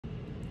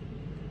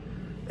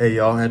Hey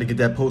y'all, I had to get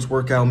that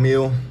post-workout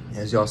meal.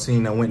 As y'all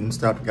seen, I went and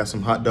stopped and got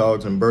some hot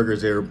dogs and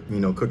burgers there, you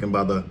know, cooking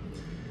by the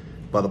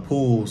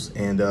pools.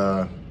 And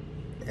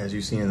as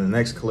you see in the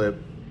next clip,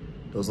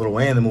 those little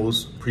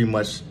animals, pretty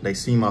much, they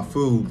see my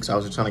food, because I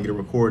was just trying to get a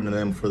recording of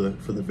them for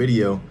the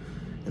video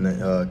and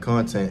the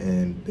content,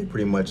 and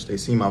they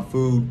see my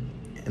food,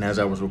 and as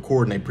I was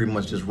recording, they pretty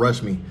much just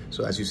rushed me.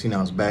 So as you seen,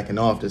 I was backing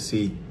off to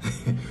see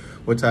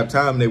what type of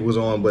time they was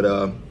on,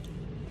 but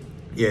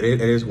yeah, they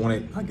just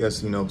wanted, I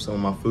guess, you know, some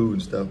of my food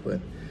and stuff, but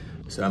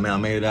so I mean, I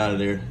made it out of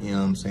there, you know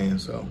what I'm saying?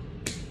 So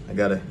I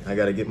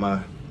gotta get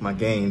my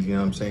gains, you know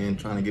what I'm saying?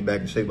 Trying to get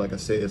back in shape, like I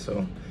said.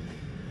 So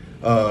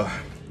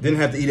didn't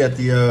have to eat at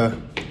the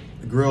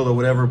grill or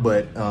whatever,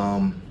 but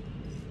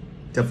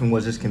definitely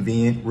was just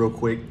convenient, real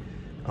quick,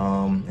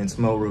 and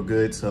smelled real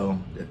good. So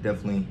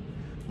definitely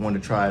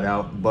wanted to try it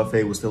out.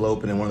 Buffet was still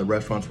open and one of the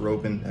restaurants were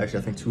open. Actually,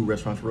 I think 2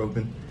 restaurants were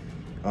open.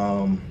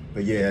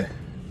 But yeah,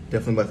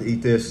 definitely about to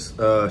eat this,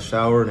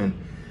 shower, and then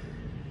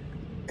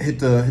hit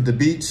the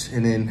beach,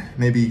 and then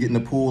maybe get in the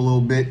pool a little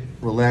bit,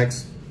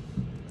 relax.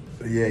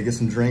 But yeah, get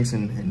some drinks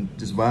and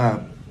just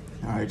vibe.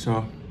 All right,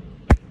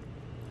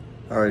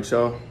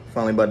 y'all.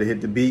 Finally about to hit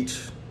the beach.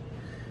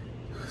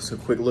 So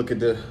quick look at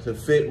the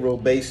fit, real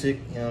basic.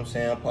 You know what I'm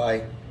saying? I'll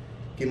probably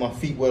get my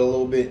feet wet a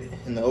little bit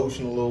in the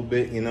ocean a little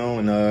bit, you know,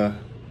 and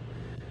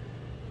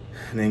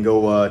then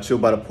go chill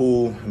by the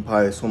pool and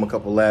probably swim a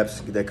couple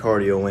laps, get that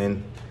cardio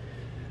in.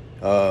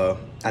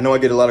 I know I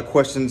get a lot of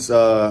questions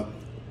a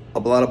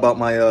lot about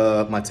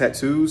my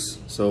tattoos,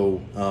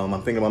 so I'm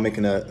thinking about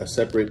making a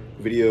separate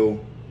video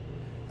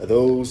of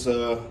those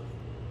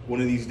one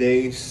of these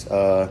days.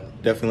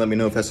 Definitely let me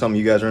know if that's something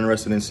you guys are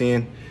interested in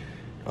seeing.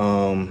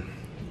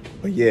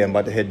 But yeah, I'm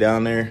about to head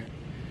down there,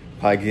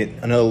 probably get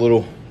another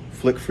little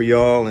flick for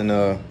y'all, and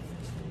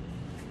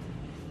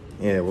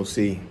yeah, we'll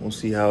see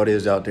how it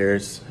is out there.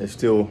 It's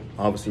still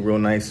obviously real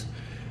nice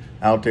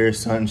out there,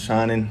 sun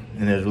shining,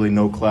 and there's really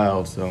no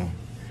clouds. So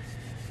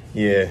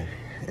yeah.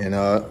 And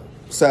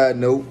side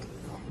note,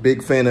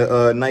 big fan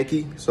of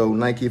Nike. So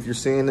Nike, if you're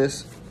seeing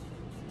this,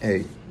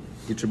 hey,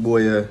 get your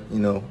boy a, you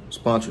know,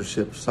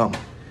 sponsorship or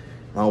something.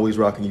 I'm always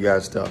rocking you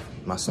guys stuff.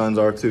 My sons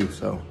are too,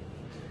 so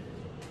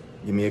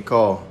give me a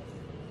call.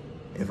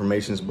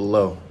 Information's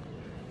below.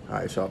 All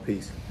right, y'all,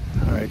 peace.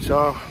 All right,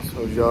 y'all,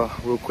 so y'all,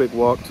 real quick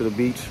walk to the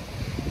beach.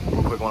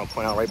 Real quick, I want to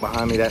point out right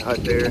behind me, that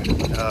hut there,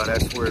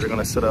 that's where they're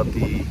gonna set up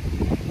the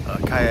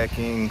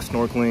kayaking,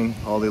 snorkeling,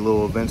 all the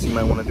little events you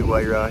might want to do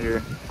while you're out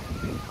here.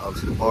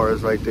 Obviously the bar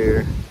is right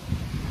there.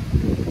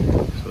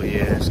 So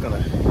yeah, just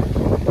gonna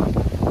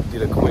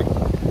get a quick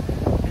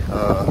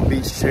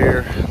beach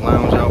chair,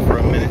 lounge out for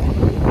a minute.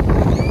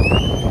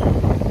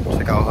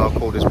 Check out how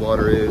cold this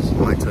water is. I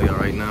might tell y'all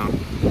right now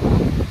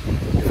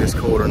if it's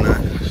cold or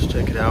not. Just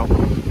check it out.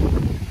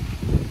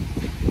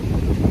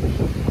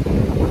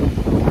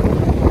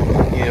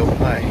 Yeah, well,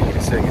 like I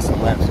said, get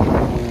some laps in the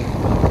pool.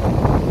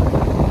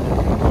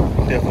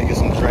 Definitely get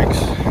some drinks.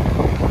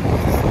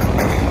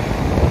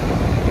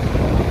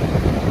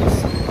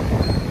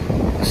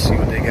 Let's see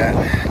what they got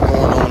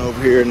going on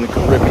over here in the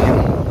Caribbean.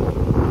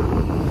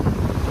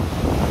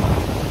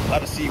 A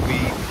lot of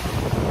seaweed.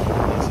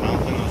 So I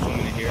don't plan on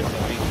swimming in here, so it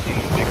ain't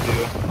no big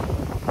deal.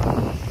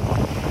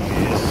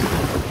 It's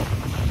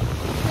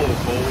a little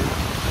cold.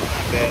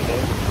 Not bad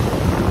though.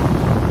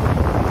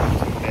 Not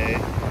too bad.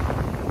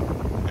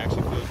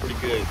 Actually feels pretty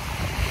good.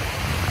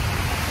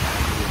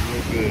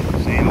 Real good.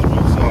 Sand is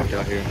real soft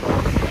out here.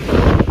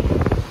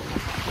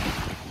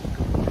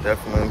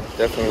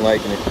 Definitely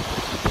liking it.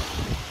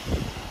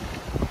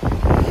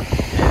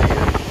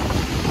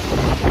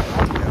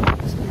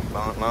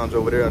 Lounge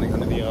over there under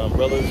the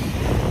umbrellas.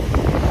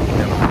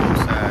 Down on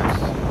both sides.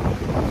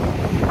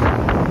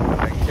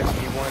 I can catch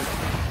me one.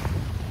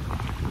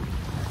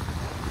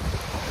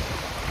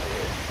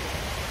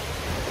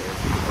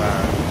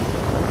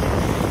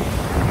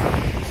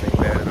 This ain't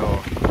bad at all.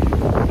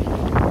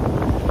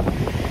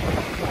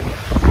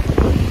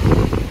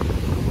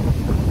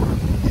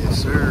 Yes,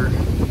 sir.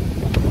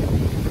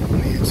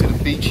 To the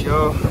beach,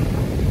 y'all.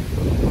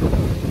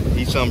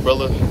 Each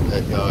umbrella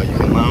that you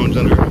can lounge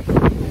under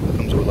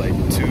comes with like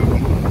 2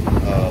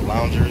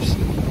 loungers,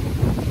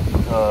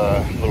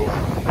 little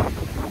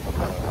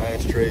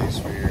ashtrays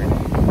for your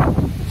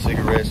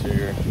cigarettes or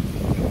your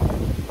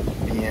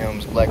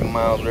BMs, Black and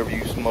Miles, whatever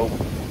you smoke. 2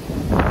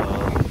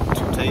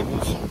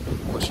 tables.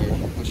 What's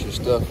your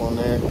stuff on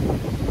there?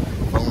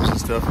 Phones and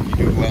stuff. If you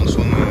do go out and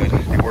swim,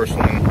 they were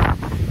swimming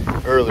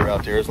earlier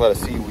out there. There's a lot of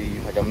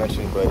seaweed, like I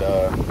mentioned, but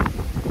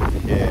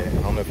yeah,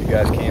 I don't know if you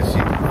guys can see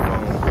the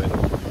phone, but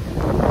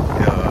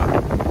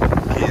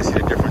you can see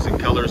the difference in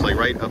colors. Like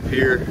right up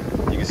here,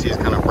 you can see it's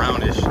kind of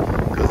brownish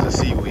because of the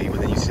seaweed,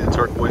 but then you see the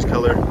turquoise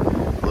color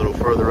a little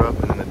further up,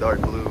 and then the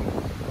dark blue,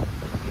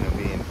 you know,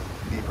 being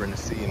deeper in the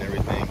sea and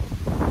everything.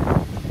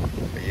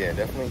 But yeah,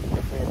 definitely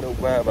a dope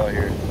vibe out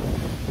here.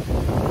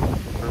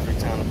 Perfect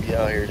time to be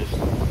out here, just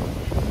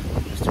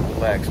to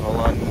relax. All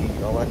I need,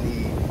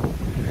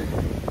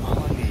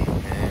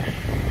 man.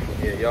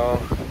 Yeah, y'all.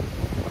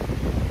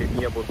 Hit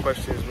me up with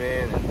questions,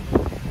 man, and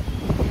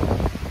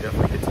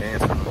definitely hit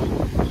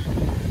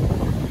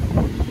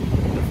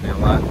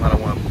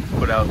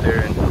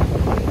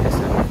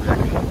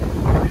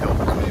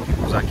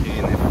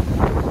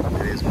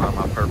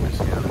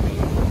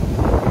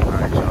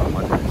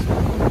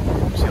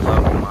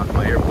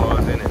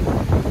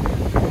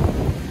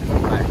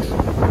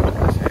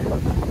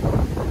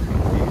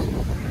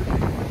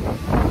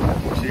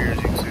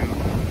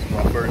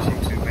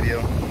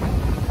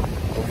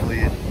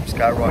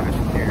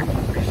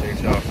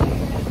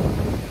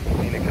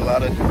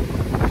got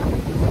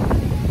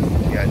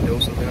a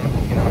dose of them,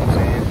 you know what I'm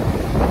saying?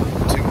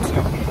 Two.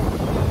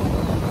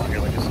 Here,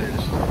 like I said,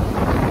 it's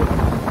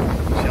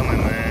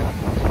chilling, man.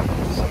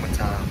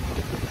 Summertime.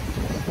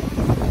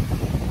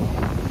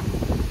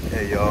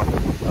 Hey, y'all.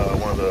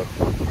 One of the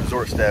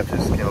resort staff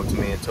just came up to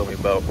me and told me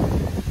about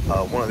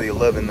one of the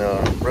 11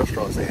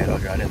 restaurants they had out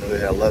here. I didn't know they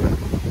had 11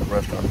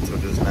 restaurants until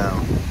just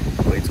now.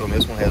 But he told me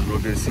this one has real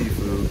good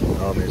seafood.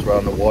 It's right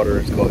on the water.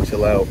 It's called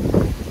Chill Out.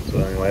 So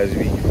as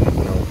you eat,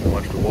 you know,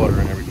 watch the water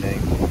and everything.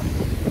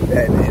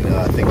 And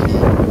I think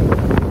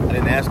I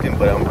didn't ask him,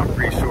 but I'm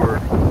pretty sure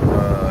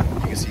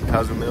you can see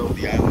Cozumel,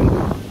 the island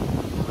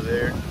over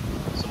there.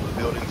 Some of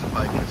the buildings, I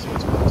probably can't see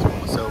what's on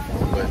my cell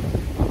phone, but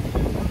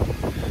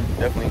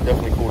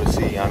definitely cool to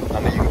see. I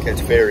know you can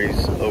catch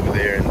ferries over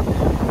there and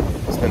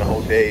spend a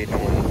whole day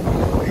doing, you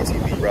know,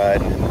 ATV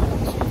riding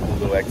and some cool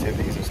little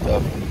activities and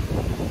stuff. And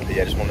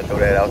yeah, I just wanted to throw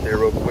that out there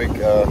real quick.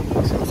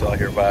 Since out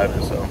here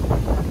vibing, so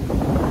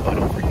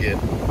don't forget.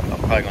 I'm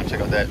probably gonna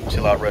check out that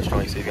Chill Out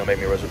restaurant. He said he's gonna make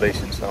me a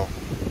reservation, so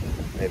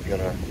maybe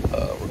gonna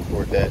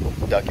record that,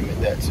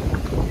 document that too.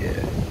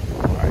 Yeah.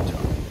 All right, y'all.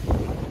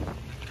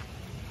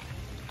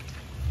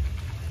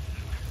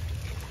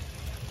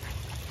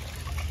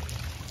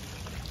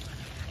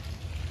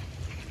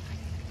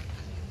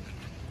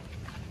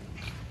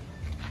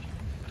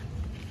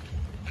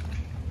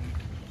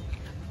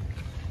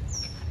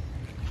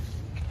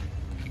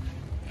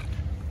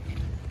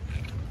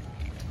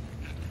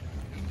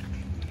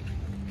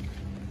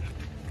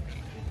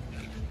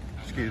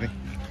 Excuse me.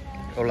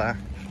 Hola.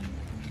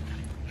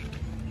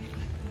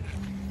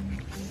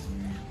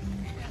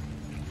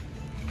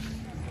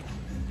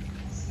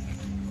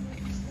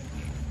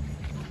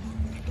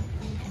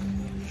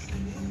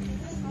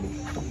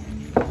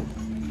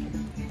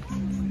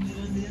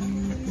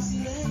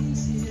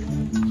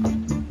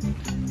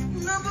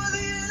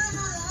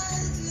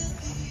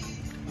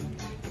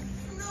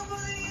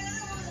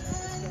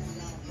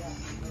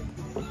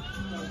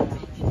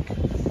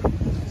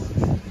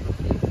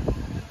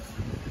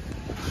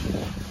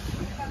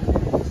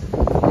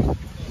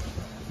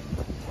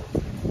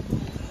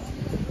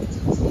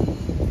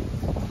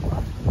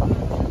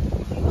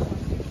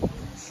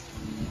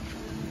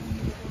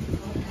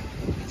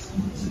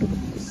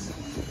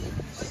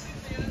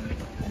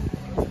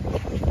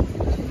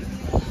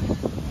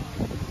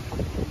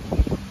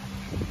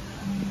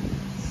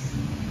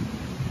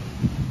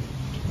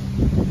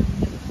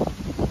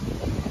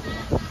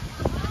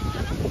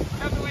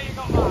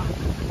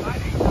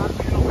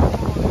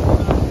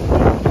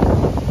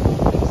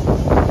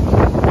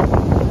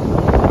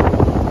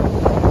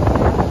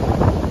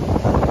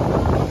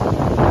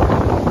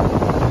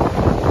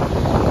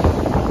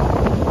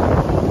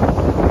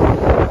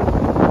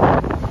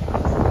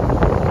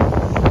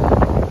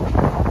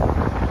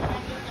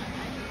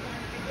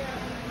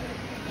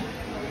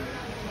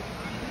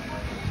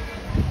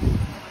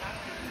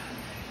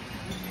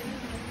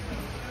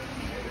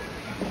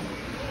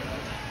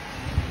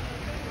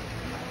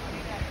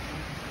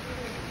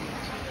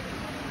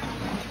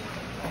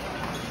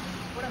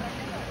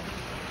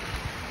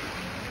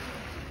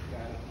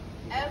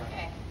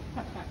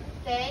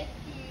 Thank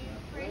you.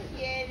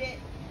 Appreciate it.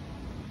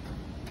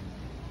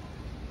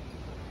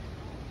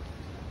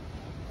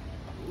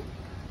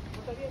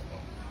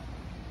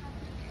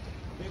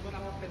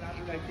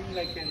 I think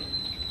like in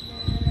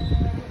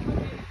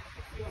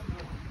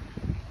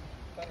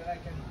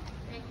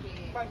Thank you.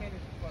 5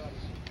 minutes for us.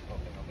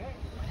 Okay.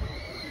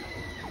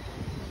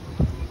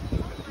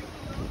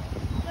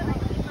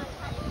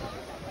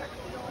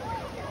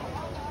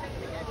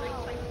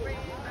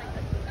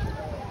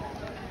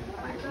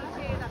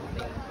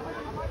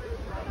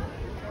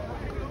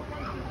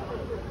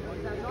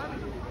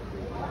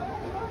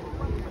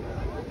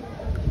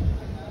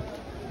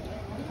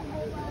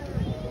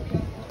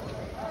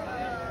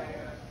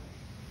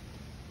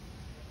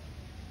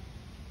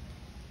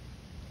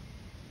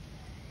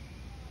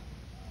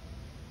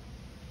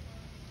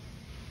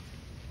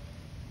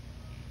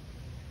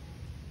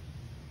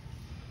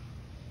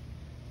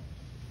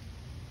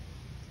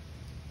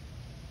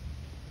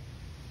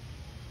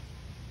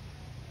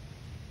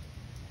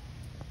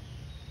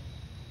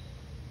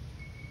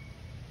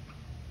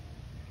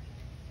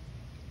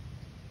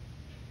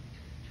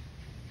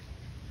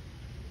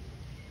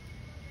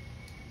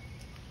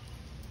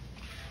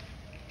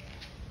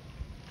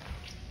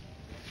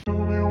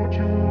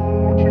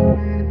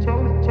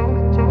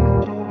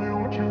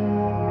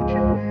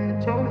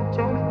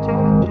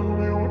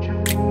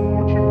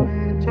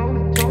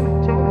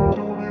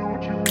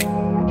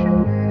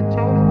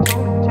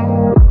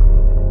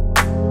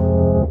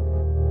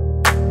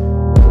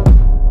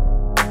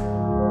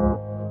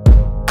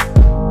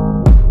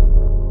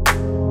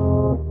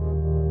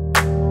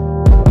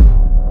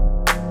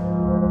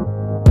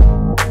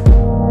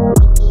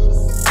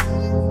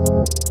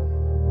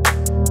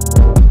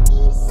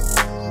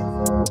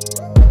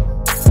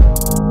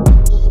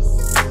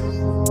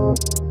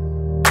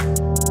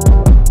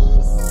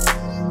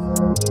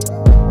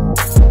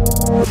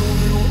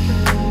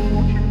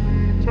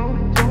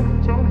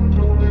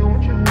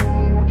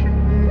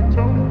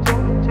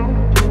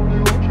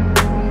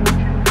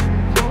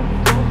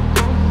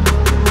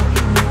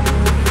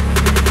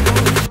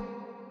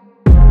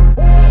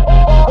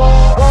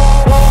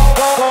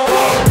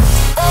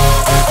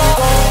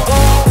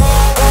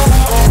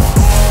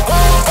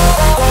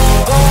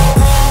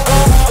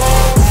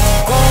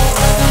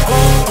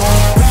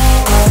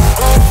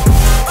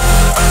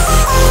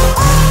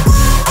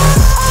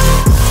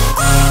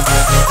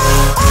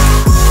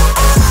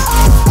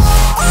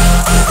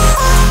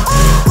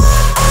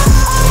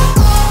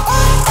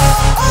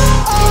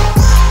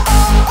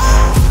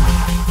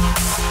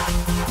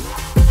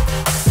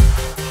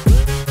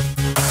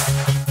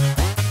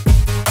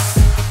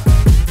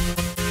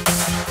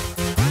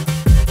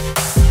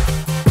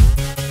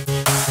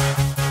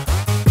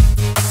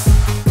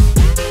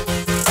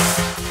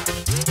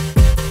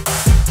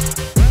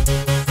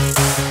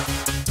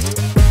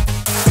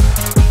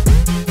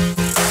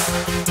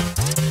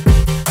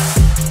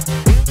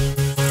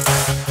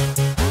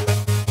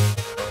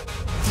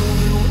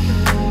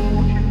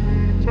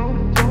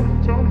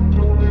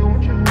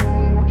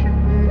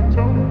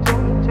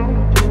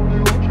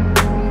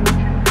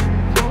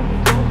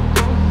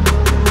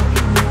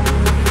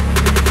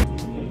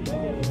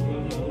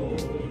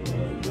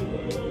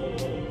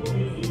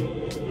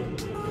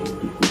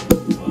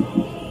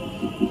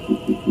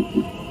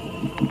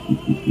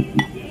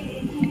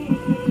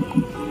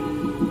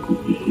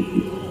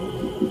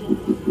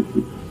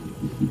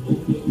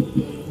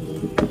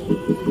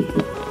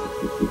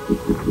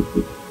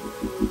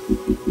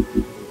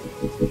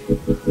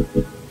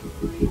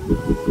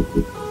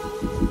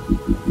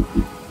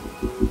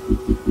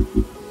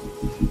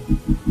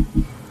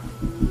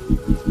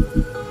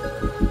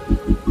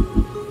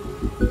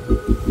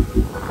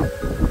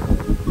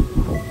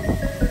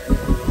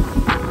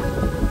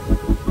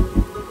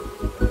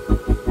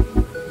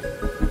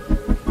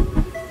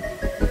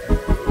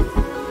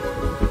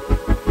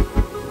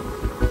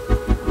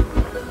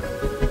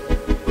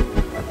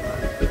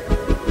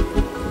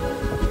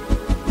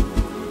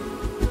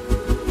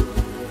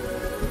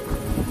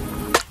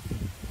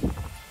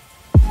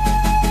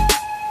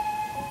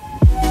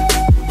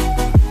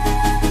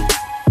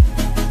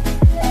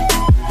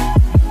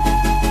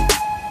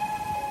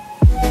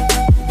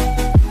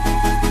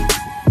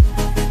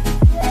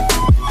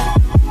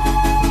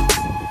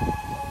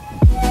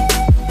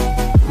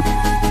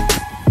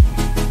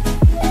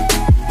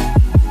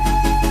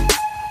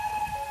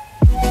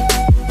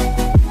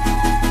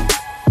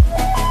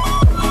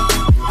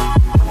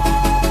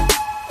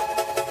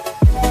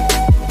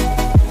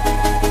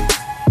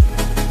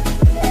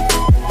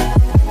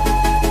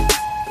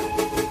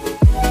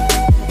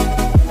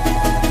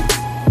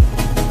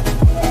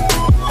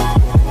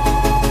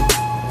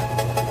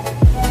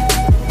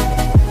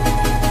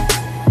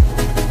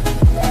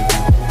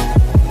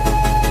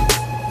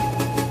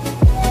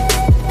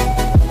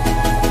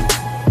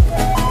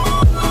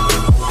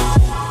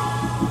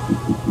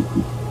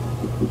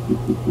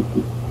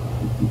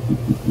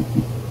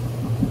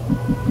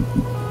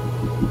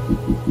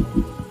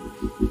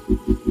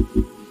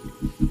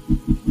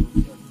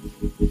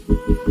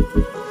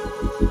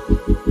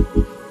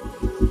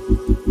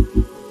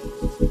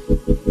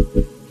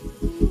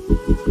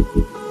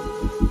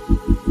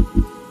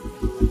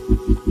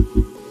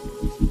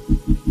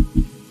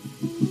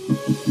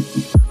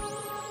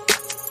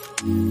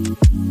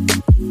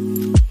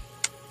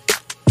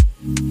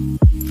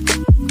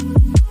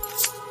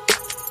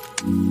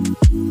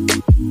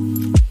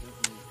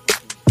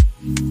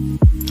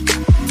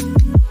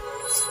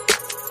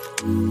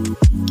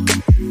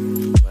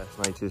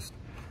 Just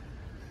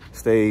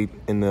stayed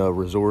in the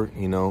resort,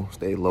 you know,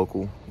 stayed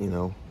local, you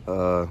know.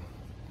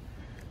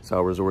 That's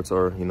how resorts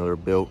are, you know, they're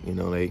built, you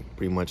know, they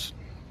pretty much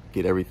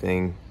get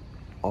everything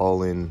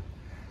all in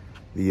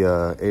the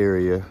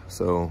area,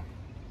 so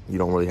you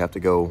don't really have to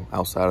go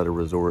outside of the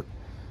resort.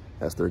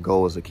 That's their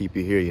goal, is to keep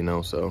you here, you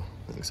know. So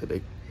like I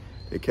said,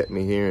 they kept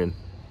me here, and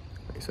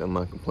like I said, I'm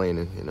not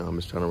complaining, you know. I'm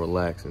just trying to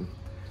relax. And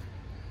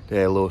they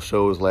had little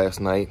shows last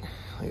night.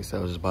 Like I said,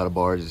 I was just by the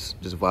bar, just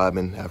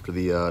vibing after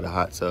the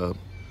hot tub.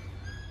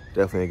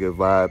 Definitely a good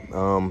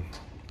vibe.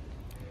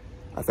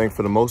 I think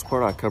for the most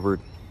part, I covered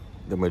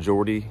the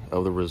majority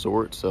of the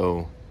resort,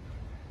 so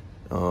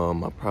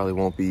I probably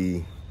won't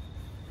be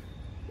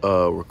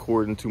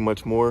recording too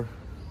much more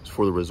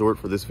for the resort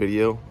for this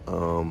video.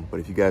 But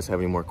if you guys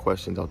have any more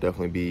questions, I'll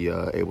definitely be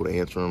able to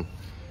answer them.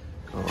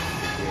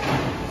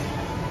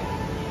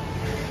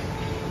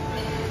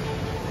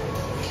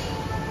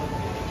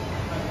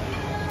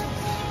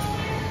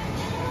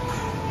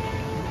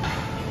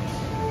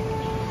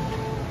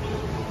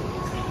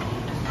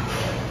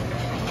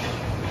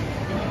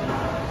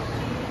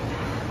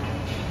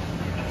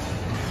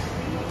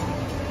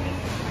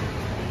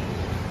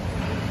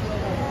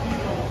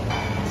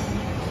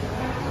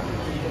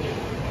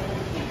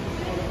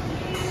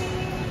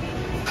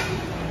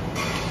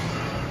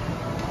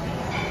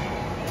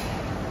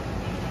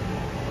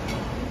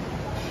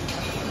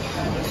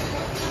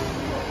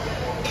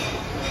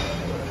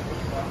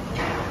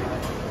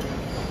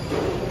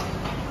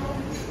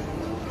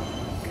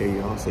 Okay,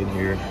 y'all, sitting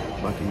here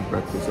about to eat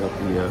breakfast at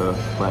the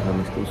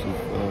Platinum exclusive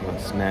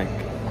snack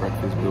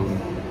breakfast building.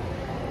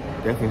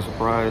 Definitely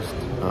surprised.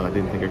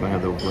 Didn't think they're gonna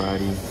have the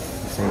variety, the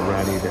same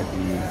variety that the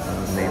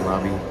main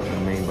lobby, the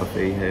main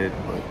buffet had,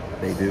 but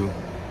they do.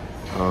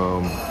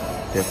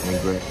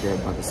 Definitely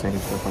grabbed about the same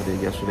stuff I did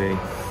yesterday,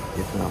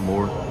 if not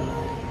more.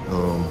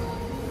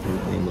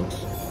 Everything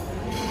looks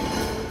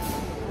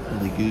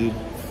really good.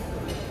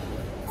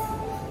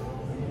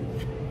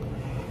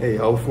 Hey,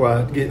 before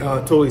I get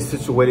totally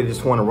situated,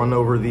 just want to run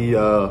over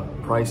the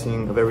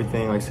pricing of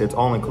everything. Like I said, it's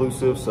all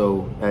inclusive,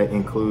 so that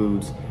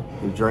includes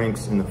the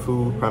drinks and the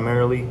food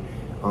primarily.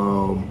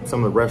 Some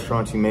of the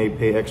restaurants you may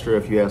pay extra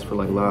if you ask for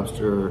like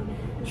lobster, or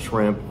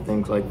shrimp,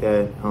 things like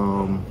that.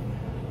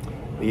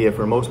 But yeah,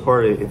 for the most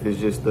part, if it's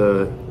just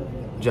the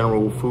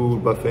general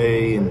food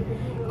buffet and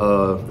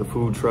the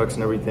food trucks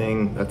and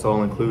everything, that's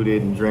all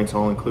included, and drinks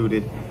all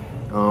included.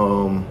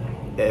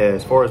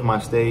 As far as my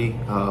stay,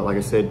 like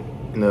I said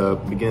in the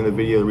beginning of the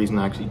video, the reason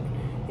I actually,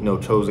 you know,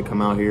 chose to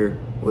come out here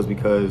was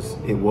because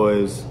it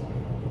was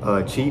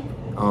cheap.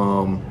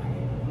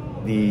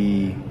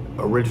 The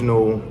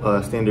original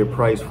standard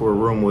price for a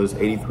room was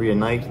 $83 a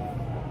night.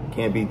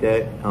 Can't beat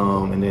that.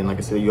 And then, like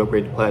I said, you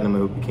upgrade to platinum,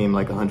 it became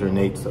like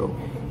 $108. So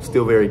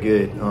still very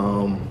good.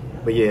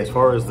 But yeah, as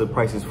far as the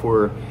prices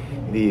for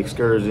the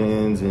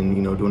excursions and,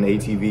 you know, doing the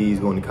ATVs,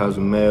 going to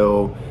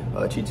Cozumel,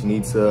 Chichen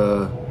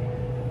Itza,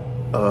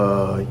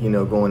 you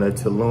know, going to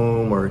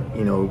Tulum or,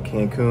 you know,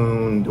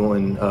 Cancun,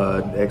 doing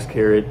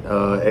X-Carrot,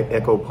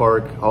 Echo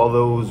Park, all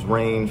those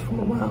range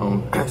from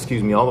around,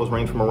 excuse me, all those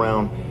range from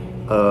around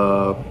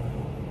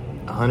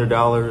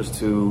 $100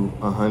 to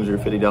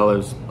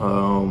 $150,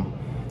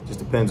 Just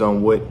depends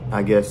on what,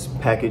 I guess,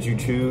 package you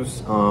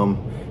choose.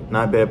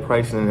 Not bad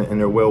pricing, and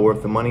they're well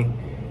worth the money.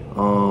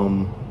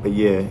 But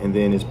yeah, and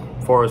then as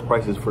far as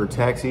prices for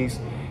taxis,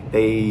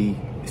 they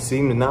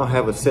seem to now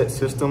have a set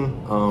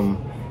system.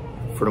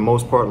 For the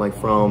most part, like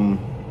from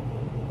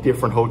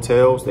different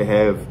hotels, they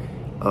have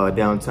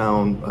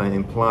downtown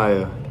in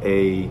Playa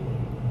a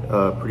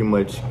pretty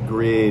much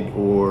grid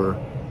or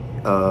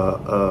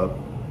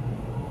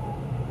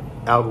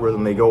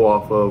algorithm they go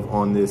off of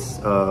on this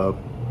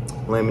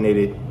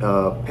laminated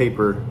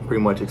paper,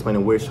 pretty much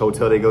explaining which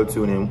hotel they go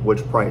to and then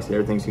which price.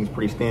 Everything seems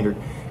pretty standard,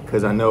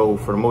 because I know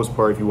for the most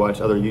part, if you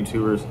watch other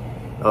YouTubers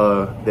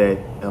that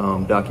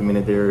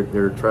documented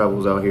their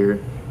travels out here,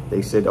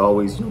 they said to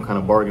always, you know, kind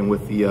of bargain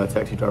with the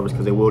taxi drivers,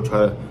 because they will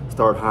try to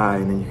start high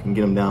and then you can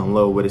get them down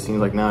low. But it seems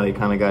like now they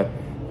kind of got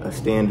a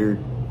standard,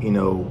 you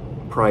know,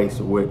 price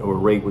or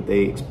rate what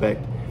they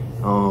expect.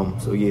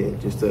 So yeah,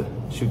 just to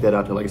shoot that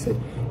out there. Like I said,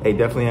 hey,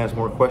 definitely ask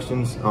more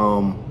questions.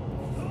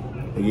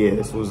 But yeah,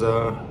 this was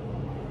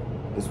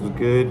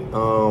good.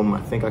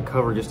 I think I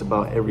covered just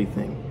about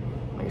everything.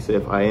 Like I said,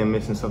 if I am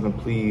missing something,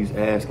 please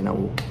ask and I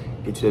will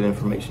get you that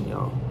information,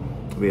 y'all.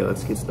 But yeah,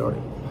 let's get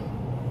started.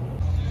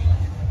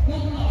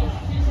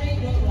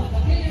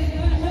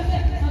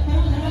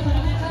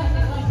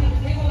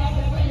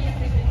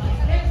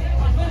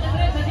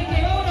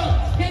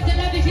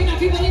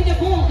 People in the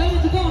pool, coming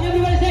to go, and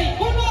everybody say,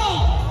 1, 2, 3,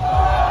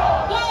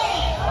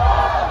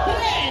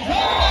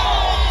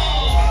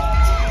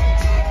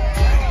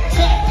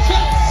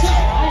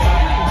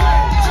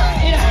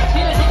 Mira,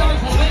 Chile sí come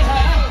cerveza,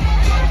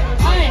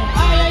 ay,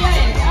 ay, ay,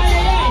 ay,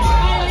 ay,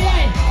 ay, ay,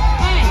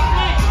 ay,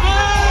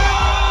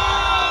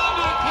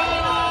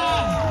 ay, ay,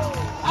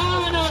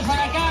 vámonos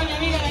para acá, mi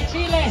amiga de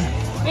Chile,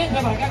 vente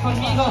para acá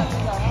conmigo,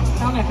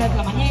 dame acá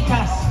las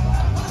manitas.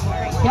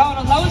 Y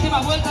vámonos, la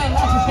última vuelta del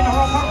last spin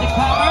roll for the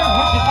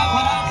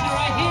paparazzi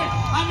right here.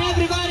 And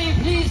everybody,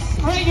 please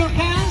raise your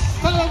hands.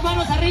 Con las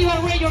manos arriba,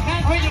 raise your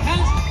hands,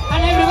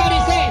 and everybody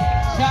say,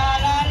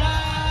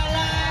 sha-la-la-la,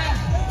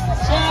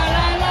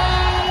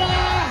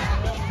 sha-la-la-la,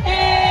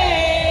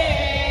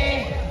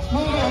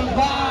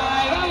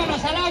 goodbye.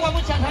 Vámonos al agua,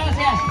 muchas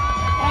gracias.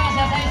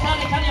 Gracias, ahí está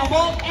the Canyon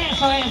Ball.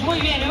 Eso es,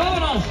 muy bien, y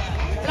vámonos.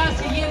 Las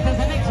siguientes,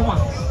 the next ones.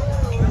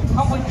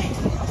 Come with me.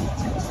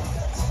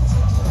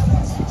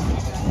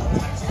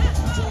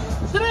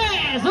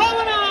 3,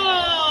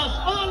 vámonos!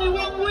 Only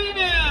one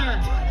winner!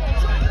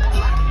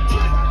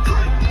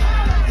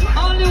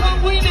 Only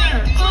one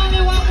winner!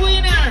 Only one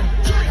winner!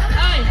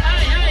 Ay,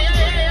 ay, ay,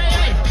 ay, ay, ay,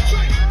 ay!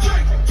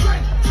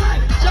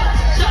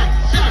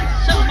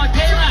 Shot,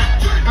 Michaela!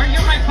 Are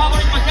you my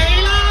favorite,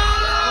 Michaela?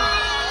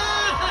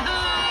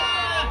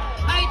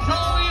 I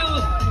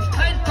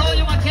told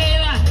you,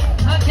 Michaela!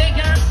 Okay,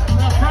 girls,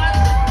 the front,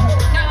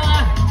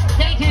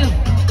 thank you!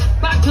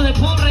 Back to the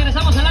pool,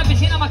 regresamos a la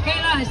piscina,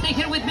 Michaela, stay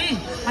here with me.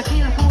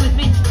 Michaela, come with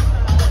me.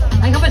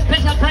 I have a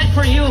special prize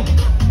for you.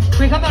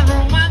 We have a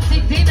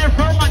romantic dinner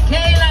for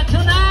Michaela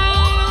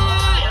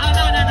tonight. Oh,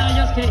 no,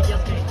 just kidding.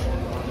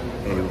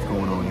 Hey, what's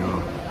going on,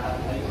 y'all?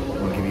 I'm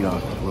gonna give you a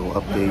little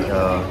update. I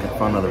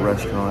found another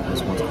restaurant.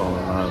 This one's called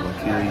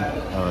Lakiri.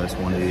 This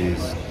one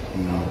is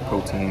the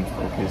protein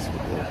focus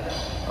with the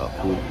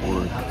pulled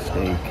pork,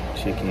 steak,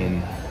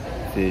 chicken,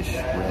 fish,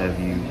 what have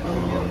you.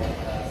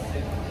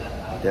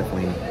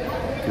 Definitely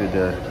good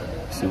to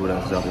see what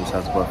else is out there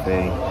besides the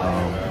buffet.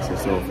 I'm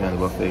still a fan of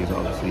buffets,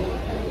 obviously.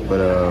 But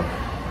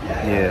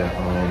yeah,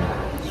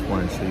 just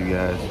wanted to show you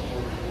guys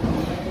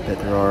that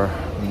there are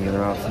many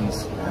other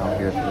options out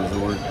here at the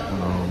resort.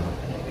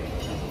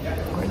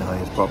 Right now,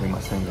 it's probably my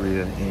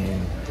sangria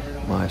and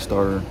my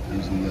starter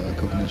is the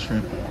coconut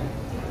shrimp.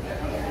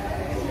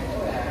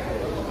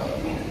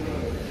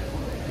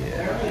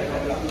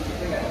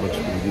 Yeah, looks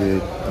pretty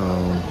good.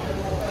 I'm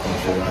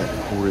sure I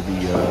ordered the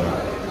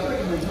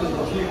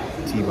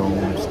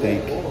T-bone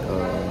steak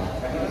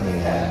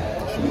and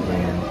sugar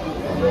and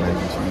mac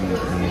and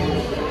cheese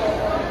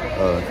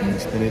and green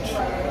spinach.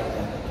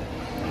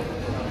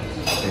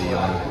 A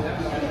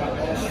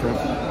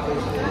shrimp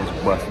was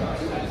busting.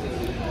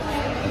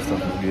 That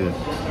stuff is good.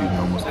 You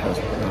almost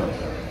cussed it up.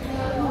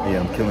 Yeah,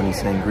 I'm killing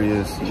these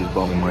sangrias. He just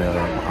bought me my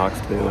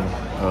oxtail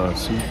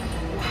soup.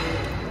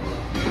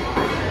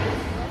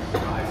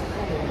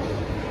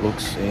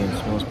 Looks and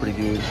smells pretty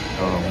good.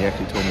 He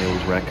actually told me it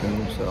was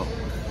raccoon, so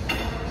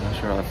not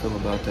sure how I feel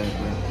about that,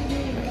 but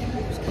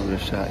let's give it a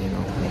shot, you know,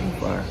 on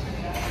fire.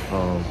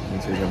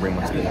 And so he's gonna bring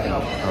my steak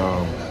out.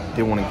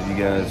 Did want to give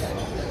you guys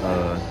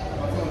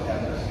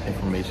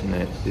information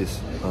that this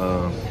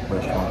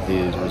restaurant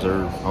is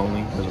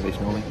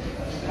reservation only.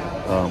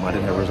 I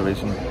didn't have a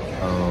reservation,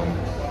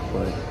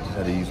 but just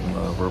had to use some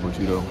verbal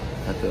judo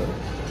at the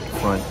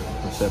front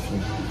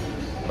reception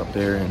up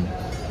there, and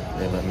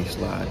they let me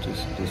slide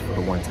just for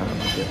the one time,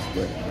 I guess.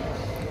 But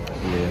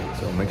yeah,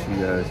 so make sure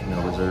you guys, you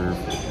know, reserve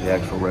the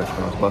actual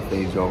restaurants.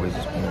 Buffets, you always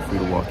just free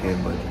to walk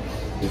in, but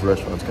these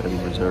restaurants gotta be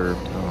reserved.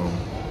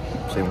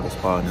 Same with the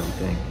spa and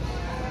everything.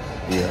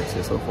 Yeah, like I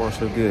said, so far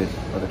so good.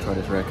 I'm gonna try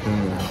this raccoon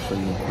and I'll show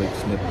you a quick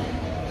snippet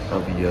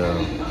of the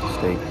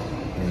steak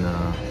and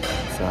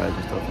sides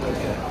and stuff like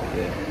that.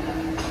 Yeah,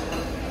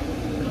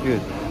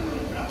 good.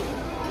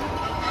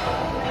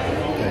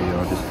 Yeah,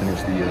 y'all just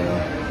finished the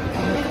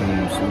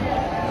cream soup.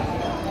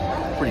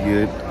 Pretty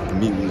good. The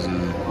meat was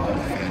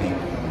fatty.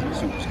 The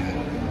soup was good.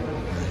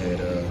 I had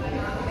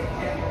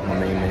my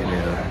main man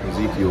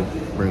Ezekiel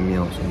bring me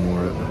out some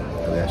more of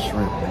that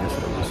shrimp. Man, so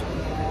it was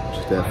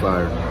just that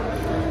fire.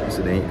 He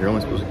said they're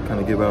only supposed to kind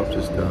of give out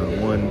just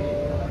one,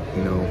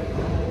 you know,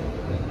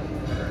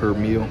 per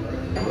meal.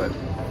 But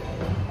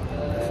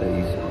I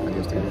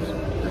guess they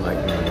like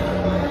me.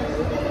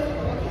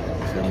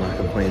 So I'm not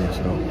complaining.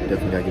 So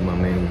definitely gotta give my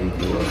man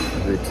Ezekiel a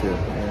good tip.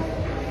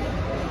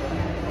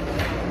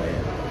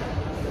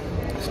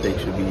 Steak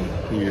should be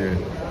here in a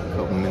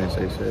couple minutes,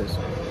 they says.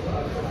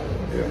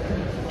 Yeah,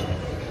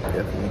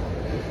 definitely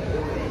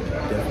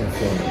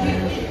fun,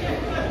 man.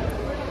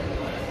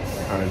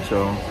 All right,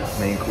 y'all.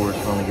 Main course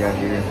finally got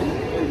here.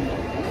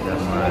 Got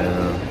my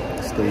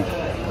steak,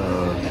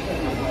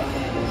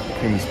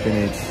 creamy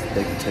spinach,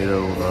 baked potato,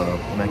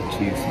 mac and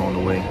cheese on the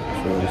way.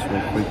 Show this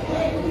real quick.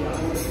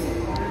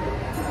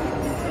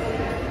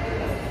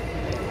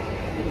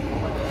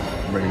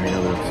 Bringing me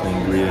another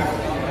sangria.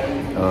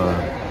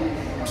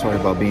 Sorry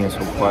about being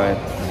so quiet. I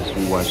just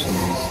rewatched some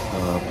of these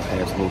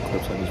past little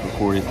clips I just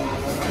recorded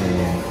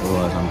and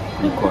realized I'm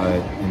pretty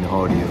quiet in the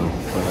audio.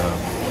 But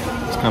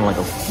it's kind of like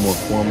a more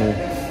formal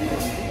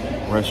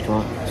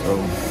restaurant. So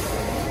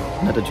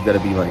not that you got to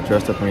be like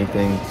dressed up or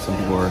anything. Some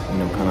people are, you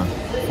know, kind of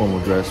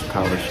formal dress,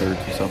 collar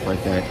shirts and stuff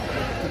like that.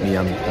 Me,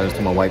 I just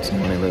told my white team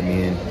when they let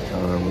me in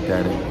with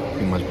that. It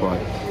pretty much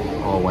brought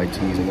all white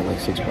tees. I got like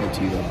 6 white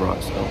tees I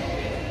brought. So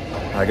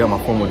I got my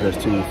formal dress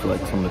too for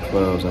like some of the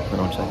clubs I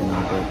plan on checking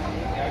out. But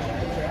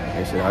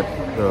like I said,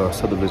 the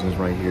subdivision's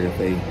right here. If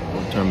they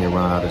will turn me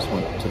around, I just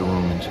went to the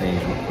room and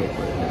changed real quick.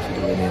 But they said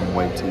they let me in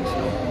white tee,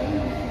 so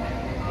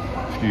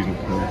excuse me,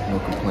 no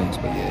complaints.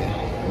 But yeah,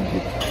 I'm gonna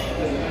get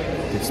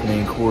this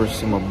main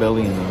course in my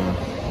belly and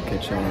I'll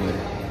catch y'all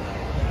later.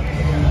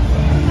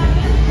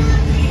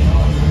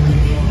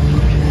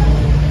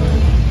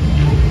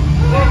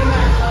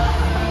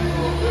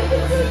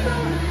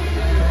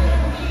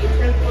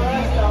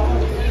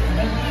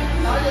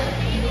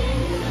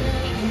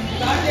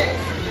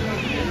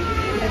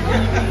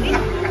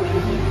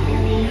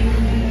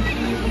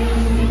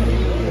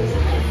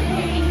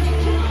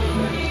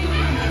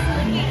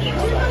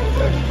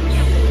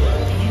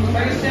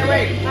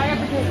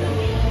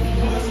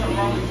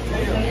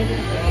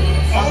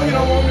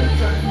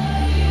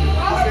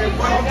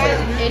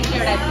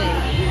 Injured, I think.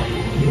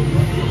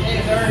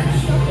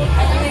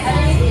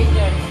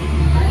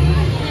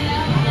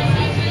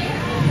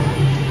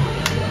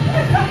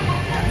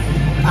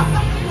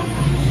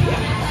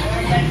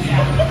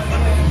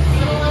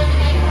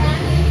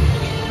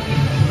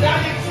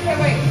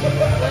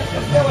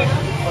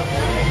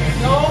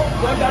 No,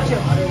 don't touch him.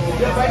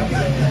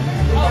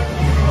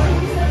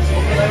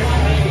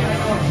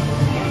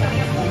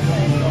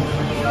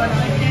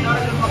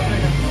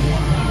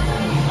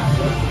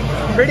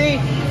 Ready?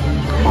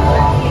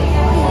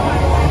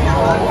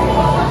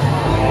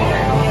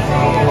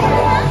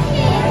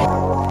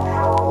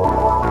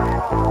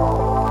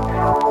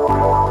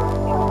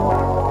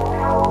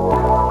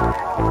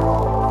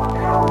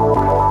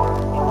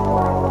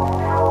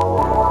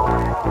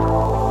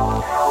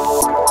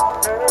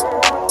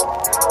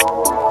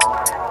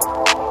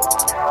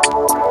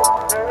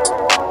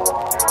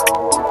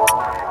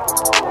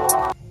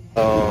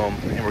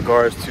 In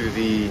regards to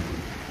the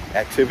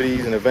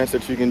activities and events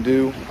that you can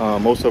do,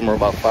 most of them are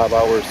about 5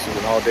 hours to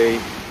an all-day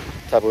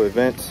type of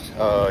event.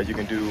 You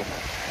can do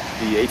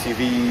the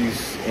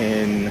ATVs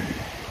and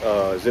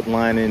zip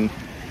lining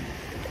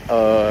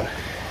and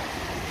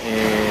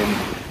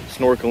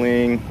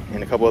snorkeling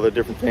and a couple other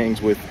different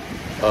things with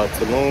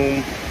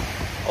Tulum,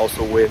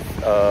 also with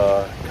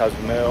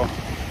Cozumel,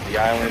 the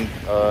island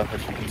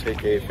that you can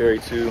take a ferry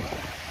to,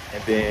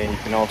 and then you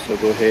can also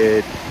go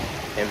ahead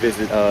and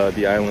visit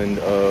the island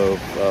of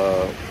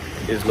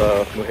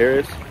Isla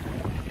Mujeres,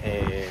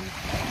 and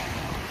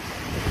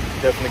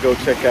definitely go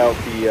check out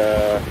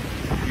the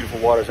beautiful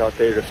waters out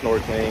there, the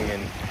snorkeling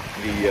and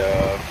the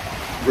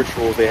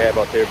rituals they have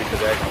out there, because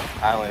that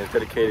island is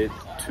dedicated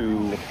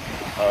to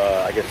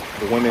I guess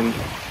the women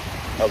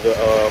of the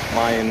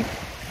Mayan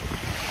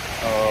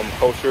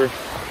culture.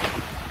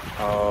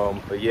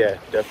 But yeah,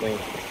 definitely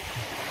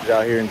is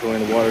out here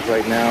enjoying the waters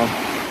right now. A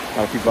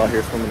lot of people out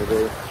here swimming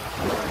today.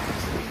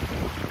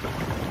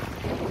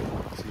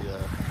 See,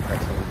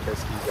 got some jet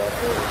skis out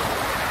there,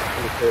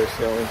 little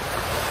parasailing.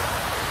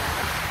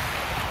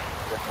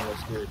 Definitely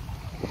looks good.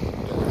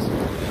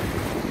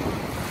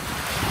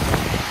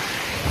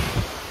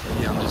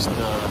 Yeah, I'm just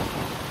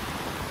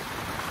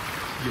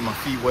getting my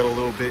feet wet a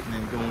little bit and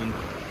then going,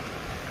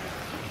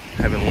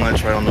 having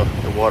lunch right on the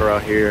water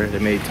out here. They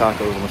made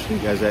tacos. I'm gonna show you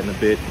guys that in a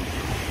bit.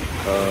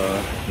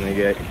 And they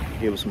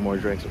gave us some more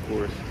drinks, of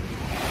course.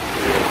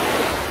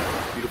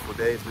 Beautiful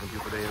day. It's been a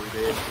beautiful day every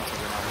day since I've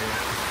been out here.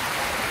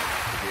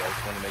 Yeah, I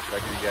just wanted to make sure I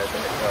give you guys a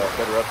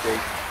better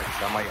update.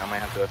 I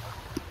might have to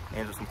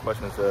answer some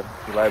questions to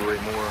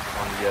elaborate more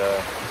on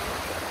the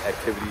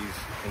activities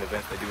and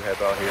events they do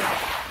have out here.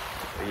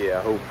 But yeah,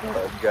 I hope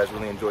you guys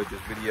really enjoyed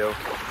this video.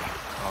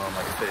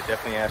 Like I said,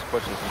 definitely ask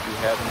questions if you do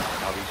have them,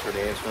 and I'll be sure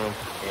to answer them.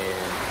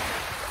 And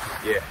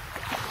yeah,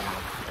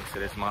 like I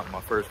said, it's my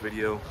first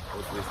video.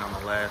 Hopefully it's not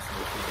my last.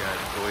 Hopefully you guys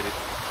enjoyed it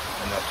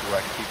enough to where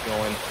I can keep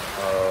going,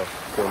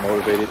 feel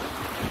motivated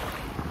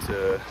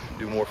to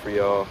do more for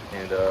y'all.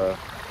 And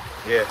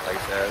yeah, like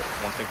I said,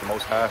 I want to thank the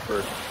Most High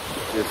for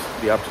just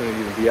the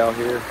opportunity to be out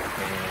here,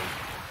 and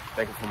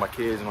thank you for my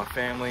kids and my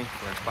family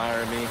for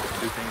inspiring me to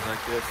do things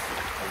like this.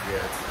 And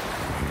yeah, it's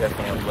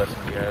definitely a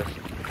blessing, guys.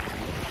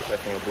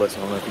 Definitely a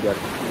blessing. I don't know if you guys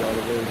can see all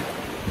of those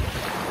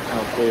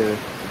out there.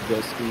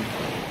 Jet ski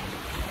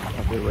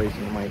out there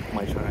racing. Might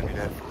try to do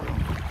that for them.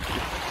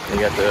 And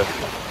you got the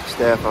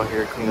staff out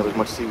here clean up as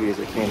much seaweed as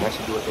they can.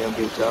 Actually do a damn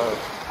good job.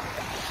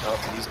 Shout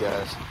out to these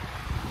guys.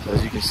 So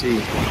as you can see,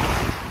 you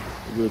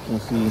really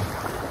can't see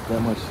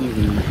that much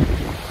seaweed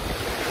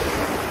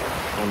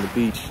on the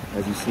beach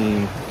as you've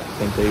seen, I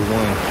think day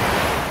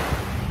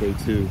 1, day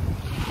 2.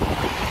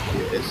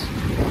 Yeah, it's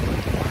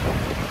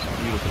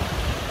beautiful.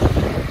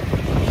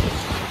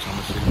 So I'm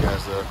gonna show you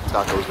guys the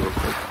tacos real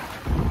quick.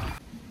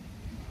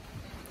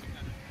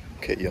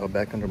 Okay, y'all,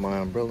 back under my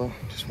umbrella.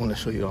 Just want to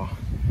show y'all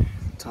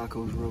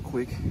tacos real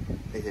quick.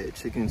 They had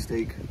chicken,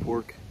 steak,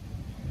 pork.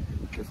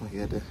 Definitely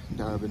had to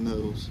dive in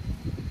those.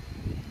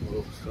 A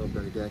little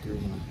strawberry daiquiri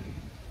in the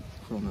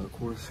front, of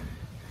course.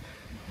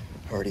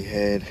 Already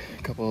had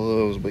a couple of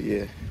those, but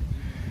yeah,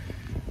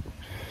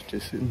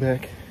 just sitting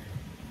back,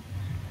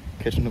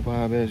 catching the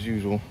vibe as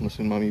usual,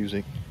 listening to my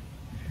music.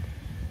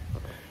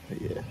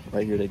 But yeah,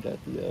 right here they got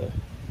the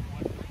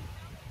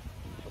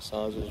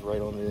massages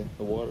right on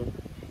the water.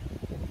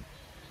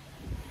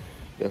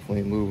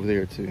 Definitely move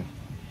there too.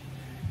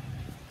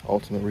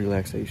 Ultimate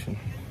relaxation.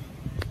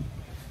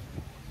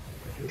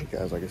 Yeah,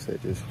 guys, like I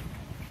said, just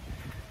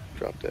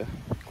drop the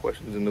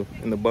questions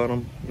in the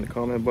bottom in the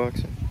comment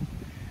box, and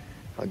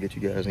I'll get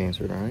you guys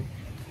answered. All right.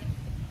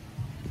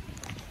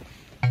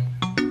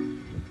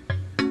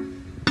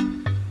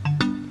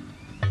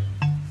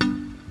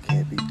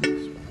 Can't beat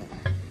this.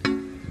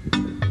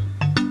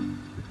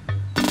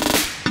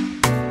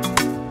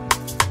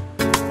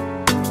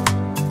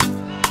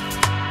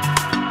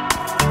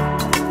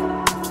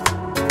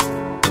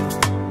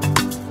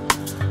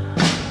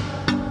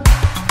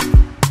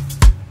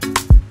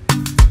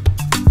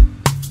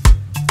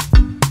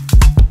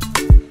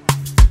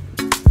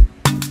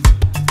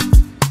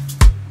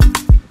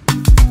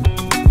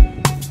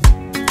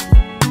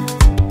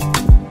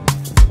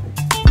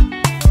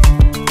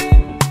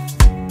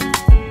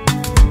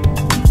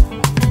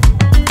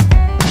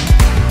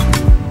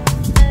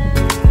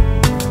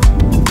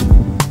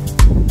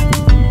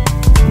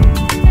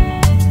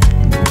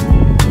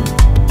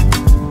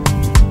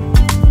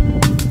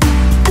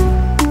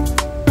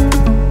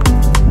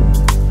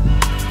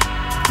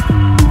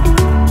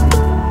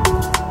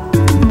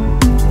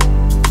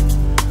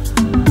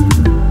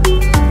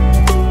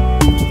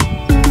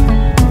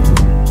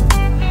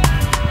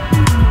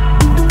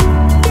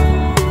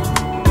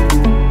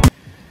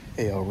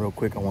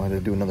 Quick, I wanted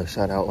to do another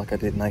shout out like I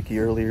did Nike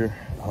earlier.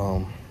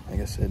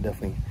 Like I said,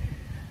 definitely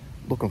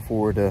looking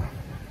forward to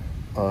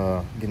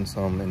getting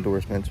some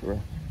endorsements or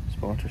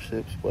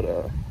sponsorships.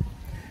 But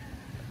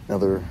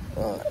another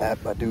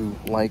app I do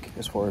like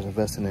as far as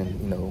investing in,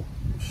 you know,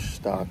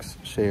 stocks,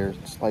 shares,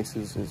 and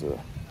slices is a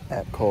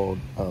app called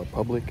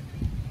Public.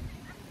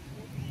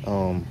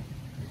 1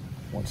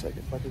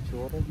 second. What did you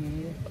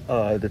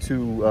order? The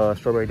 2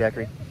 strawberry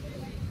daiquiri.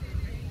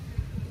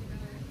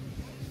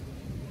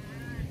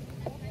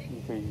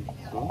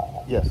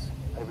 Yes.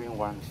 I bring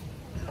one.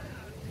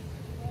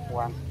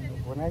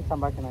 When I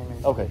come back and I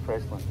make Okay.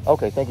 fresh one.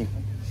 Okay, thank you.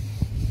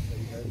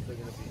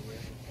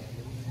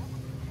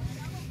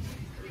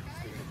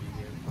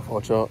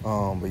 Watch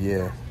y'all. But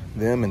yeah,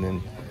 them, and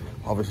then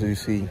obviously you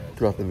see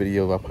throughout the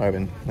video I've probably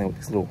been playing with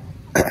these little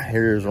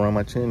hairs around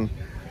my chin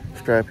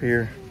strap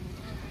here.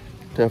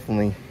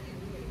 Definitely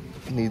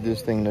need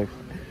this thing to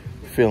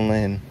fill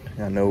in.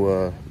 I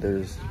know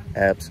there's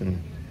apps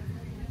and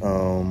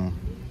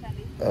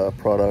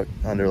product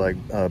under like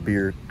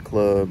Beard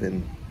Club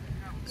and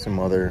some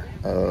other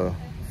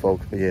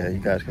folks, but yeah, you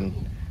guys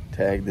can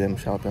tag them,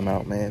 shout them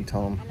out, man.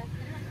 Tell them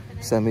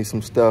send me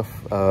some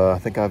stuff. I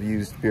think I've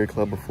used Beard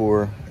Club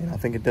before, and I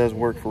think it does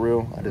work for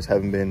real. I just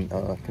haven't been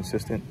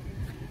consistent.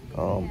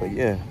 But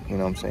yeah, you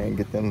know what I'm saying,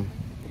 get them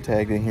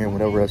tagged in here and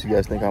whatever else you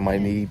guys think I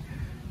might need.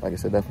 Like I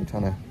said, definitely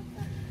trying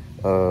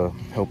to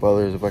help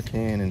others if I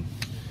can, and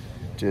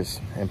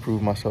just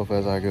improve myself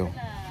as I go.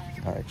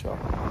 All right, y'all.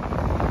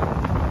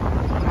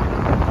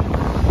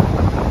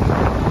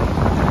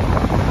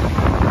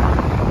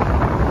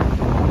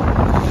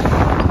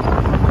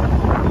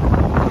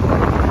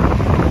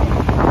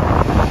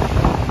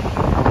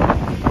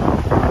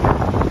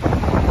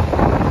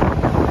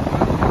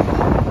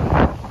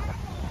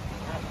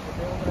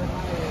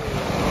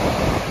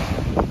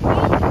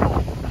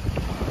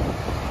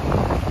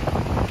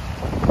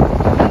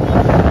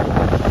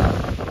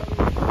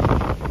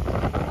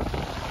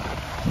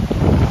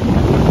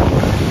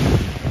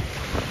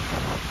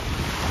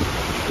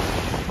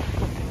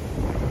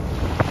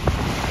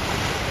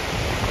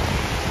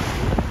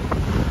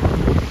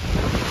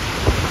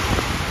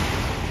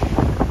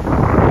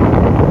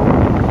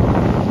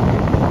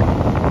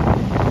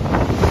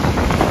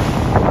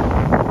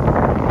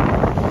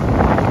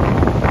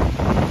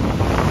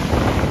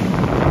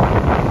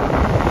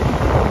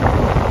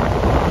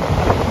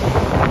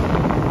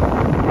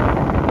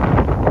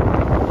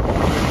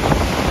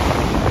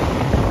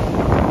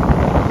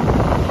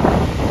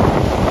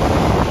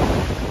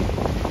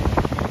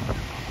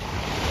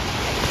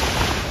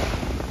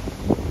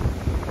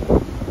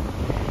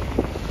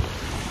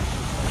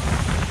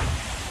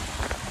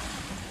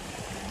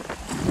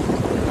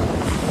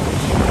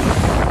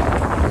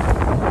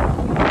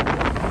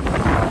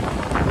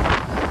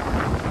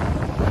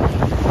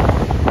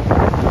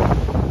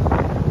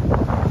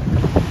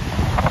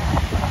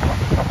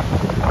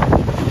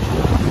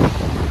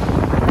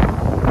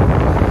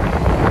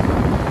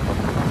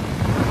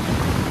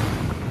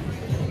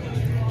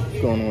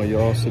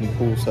 y'all, sitting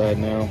poolside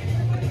now.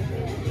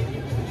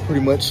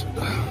 Pretty much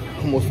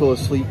almost fell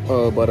asleep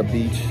by the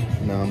beach.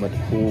 Now I'm at the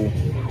pool.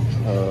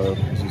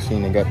 As you've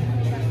seen, they got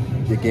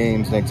the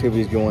games and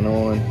activities going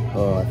on.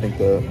 I think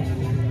the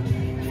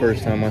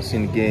first time I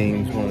seen the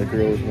games, one of the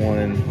girls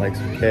won like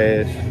some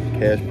cash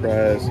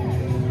prize.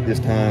 This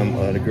time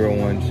the girl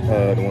won,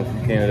 the one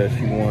from Canada,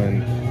 she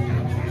won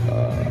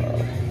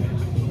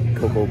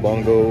Coco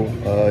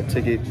Bongo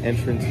ticket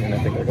entrance, and I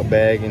think like a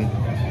bag and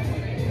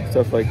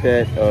stuff like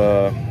that.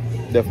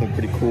 Definitely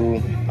pretty cool.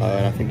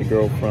 And I think the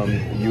girl from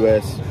the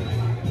US,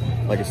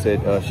 like I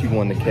said, she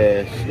won the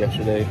cash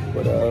yesterday.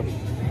 But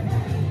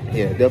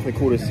yeah, definitely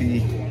cool to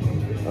see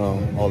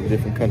all the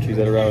different countries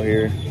that are out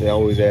here. They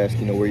always ask,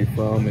 you know, where you're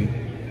from and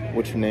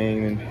what's your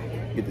name,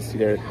 and get to see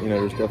that, you know,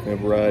 there's definitely a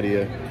variety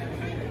of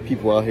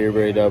people out here,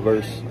 very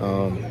diverse.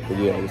 But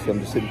yeah, I'm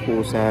just sitting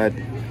poolside,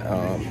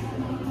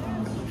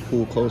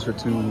 pool closer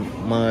to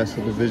my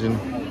subdivision.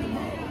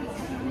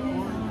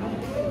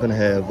 Gonna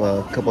have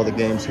a couple other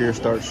games here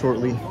start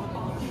shortly.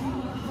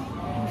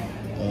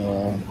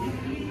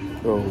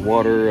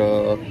 Water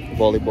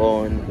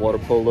volleyball and water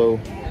polo.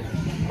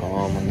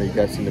 And you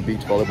guys seen the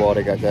beach volleyball,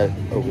 they got that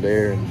over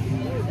there,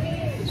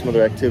 and some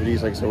other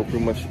activities. Like I said, we're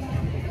pretty much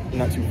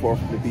not too far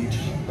from the beach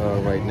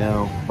right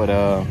now, but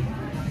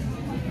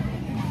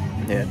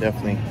yeah,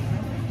 definitely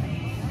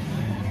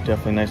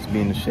nice to be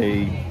in the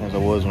shade as I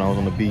was when I was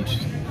on the beach.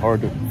 Hard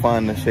to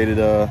find the shaded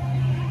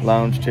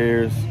lounge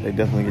chairs. They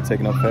definitely get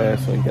taken up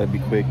fast, so you gotta be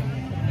quick.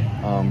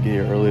 Get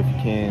here early if you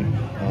can.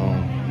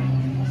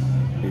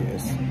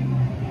 Yes,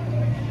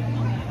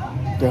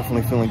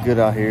 definitely feeling good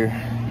out here.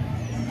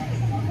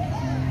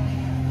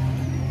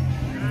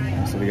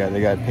 So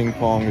they got ping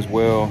pong as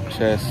well,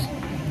 chess,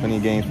 plenty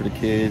of games for the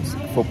kids,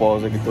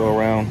 footballs they can throw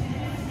around.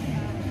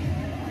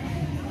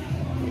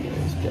 Yeah,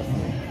 it's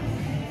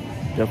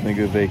definitely a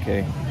good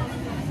vacay,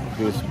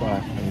 good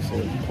spot. Like I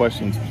said,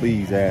 questions,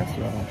 please ask,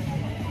 y'all.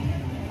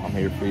 I'm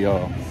here for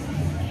y'all.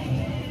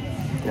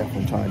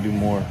 Definitely trying to do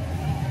more.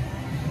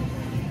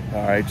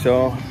 All right,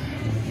 y'all.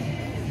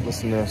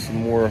 Listen to some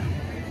more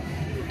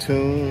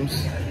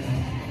tunes,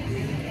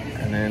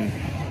 and then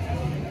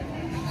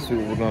see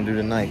what we're gonna do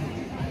tonight.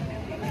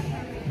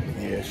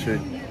 Yeah,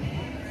 should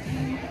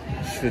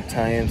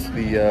tie into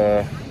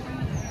the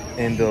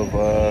end of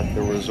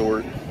the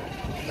resort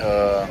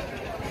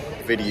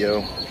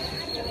video.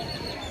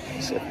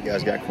 So if you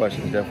guys got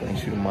questions, definitely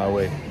shoot them my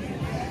way.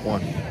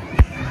 One.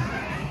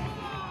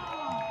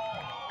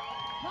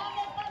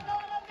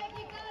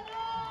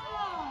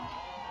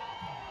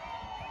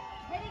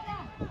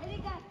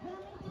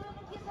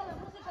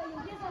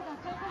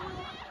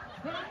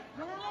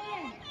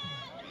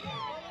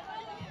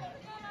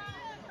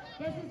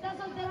 Que si está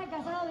soltera,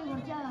 casada o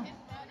divorciada.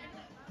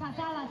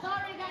 Casada.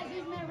 Sorry guys,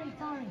 he's married.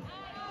 Sorry.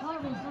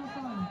 Sorry, so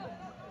sorry.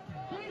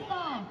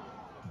 Listo.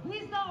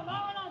 Listo.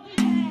 Vámonos, DJ.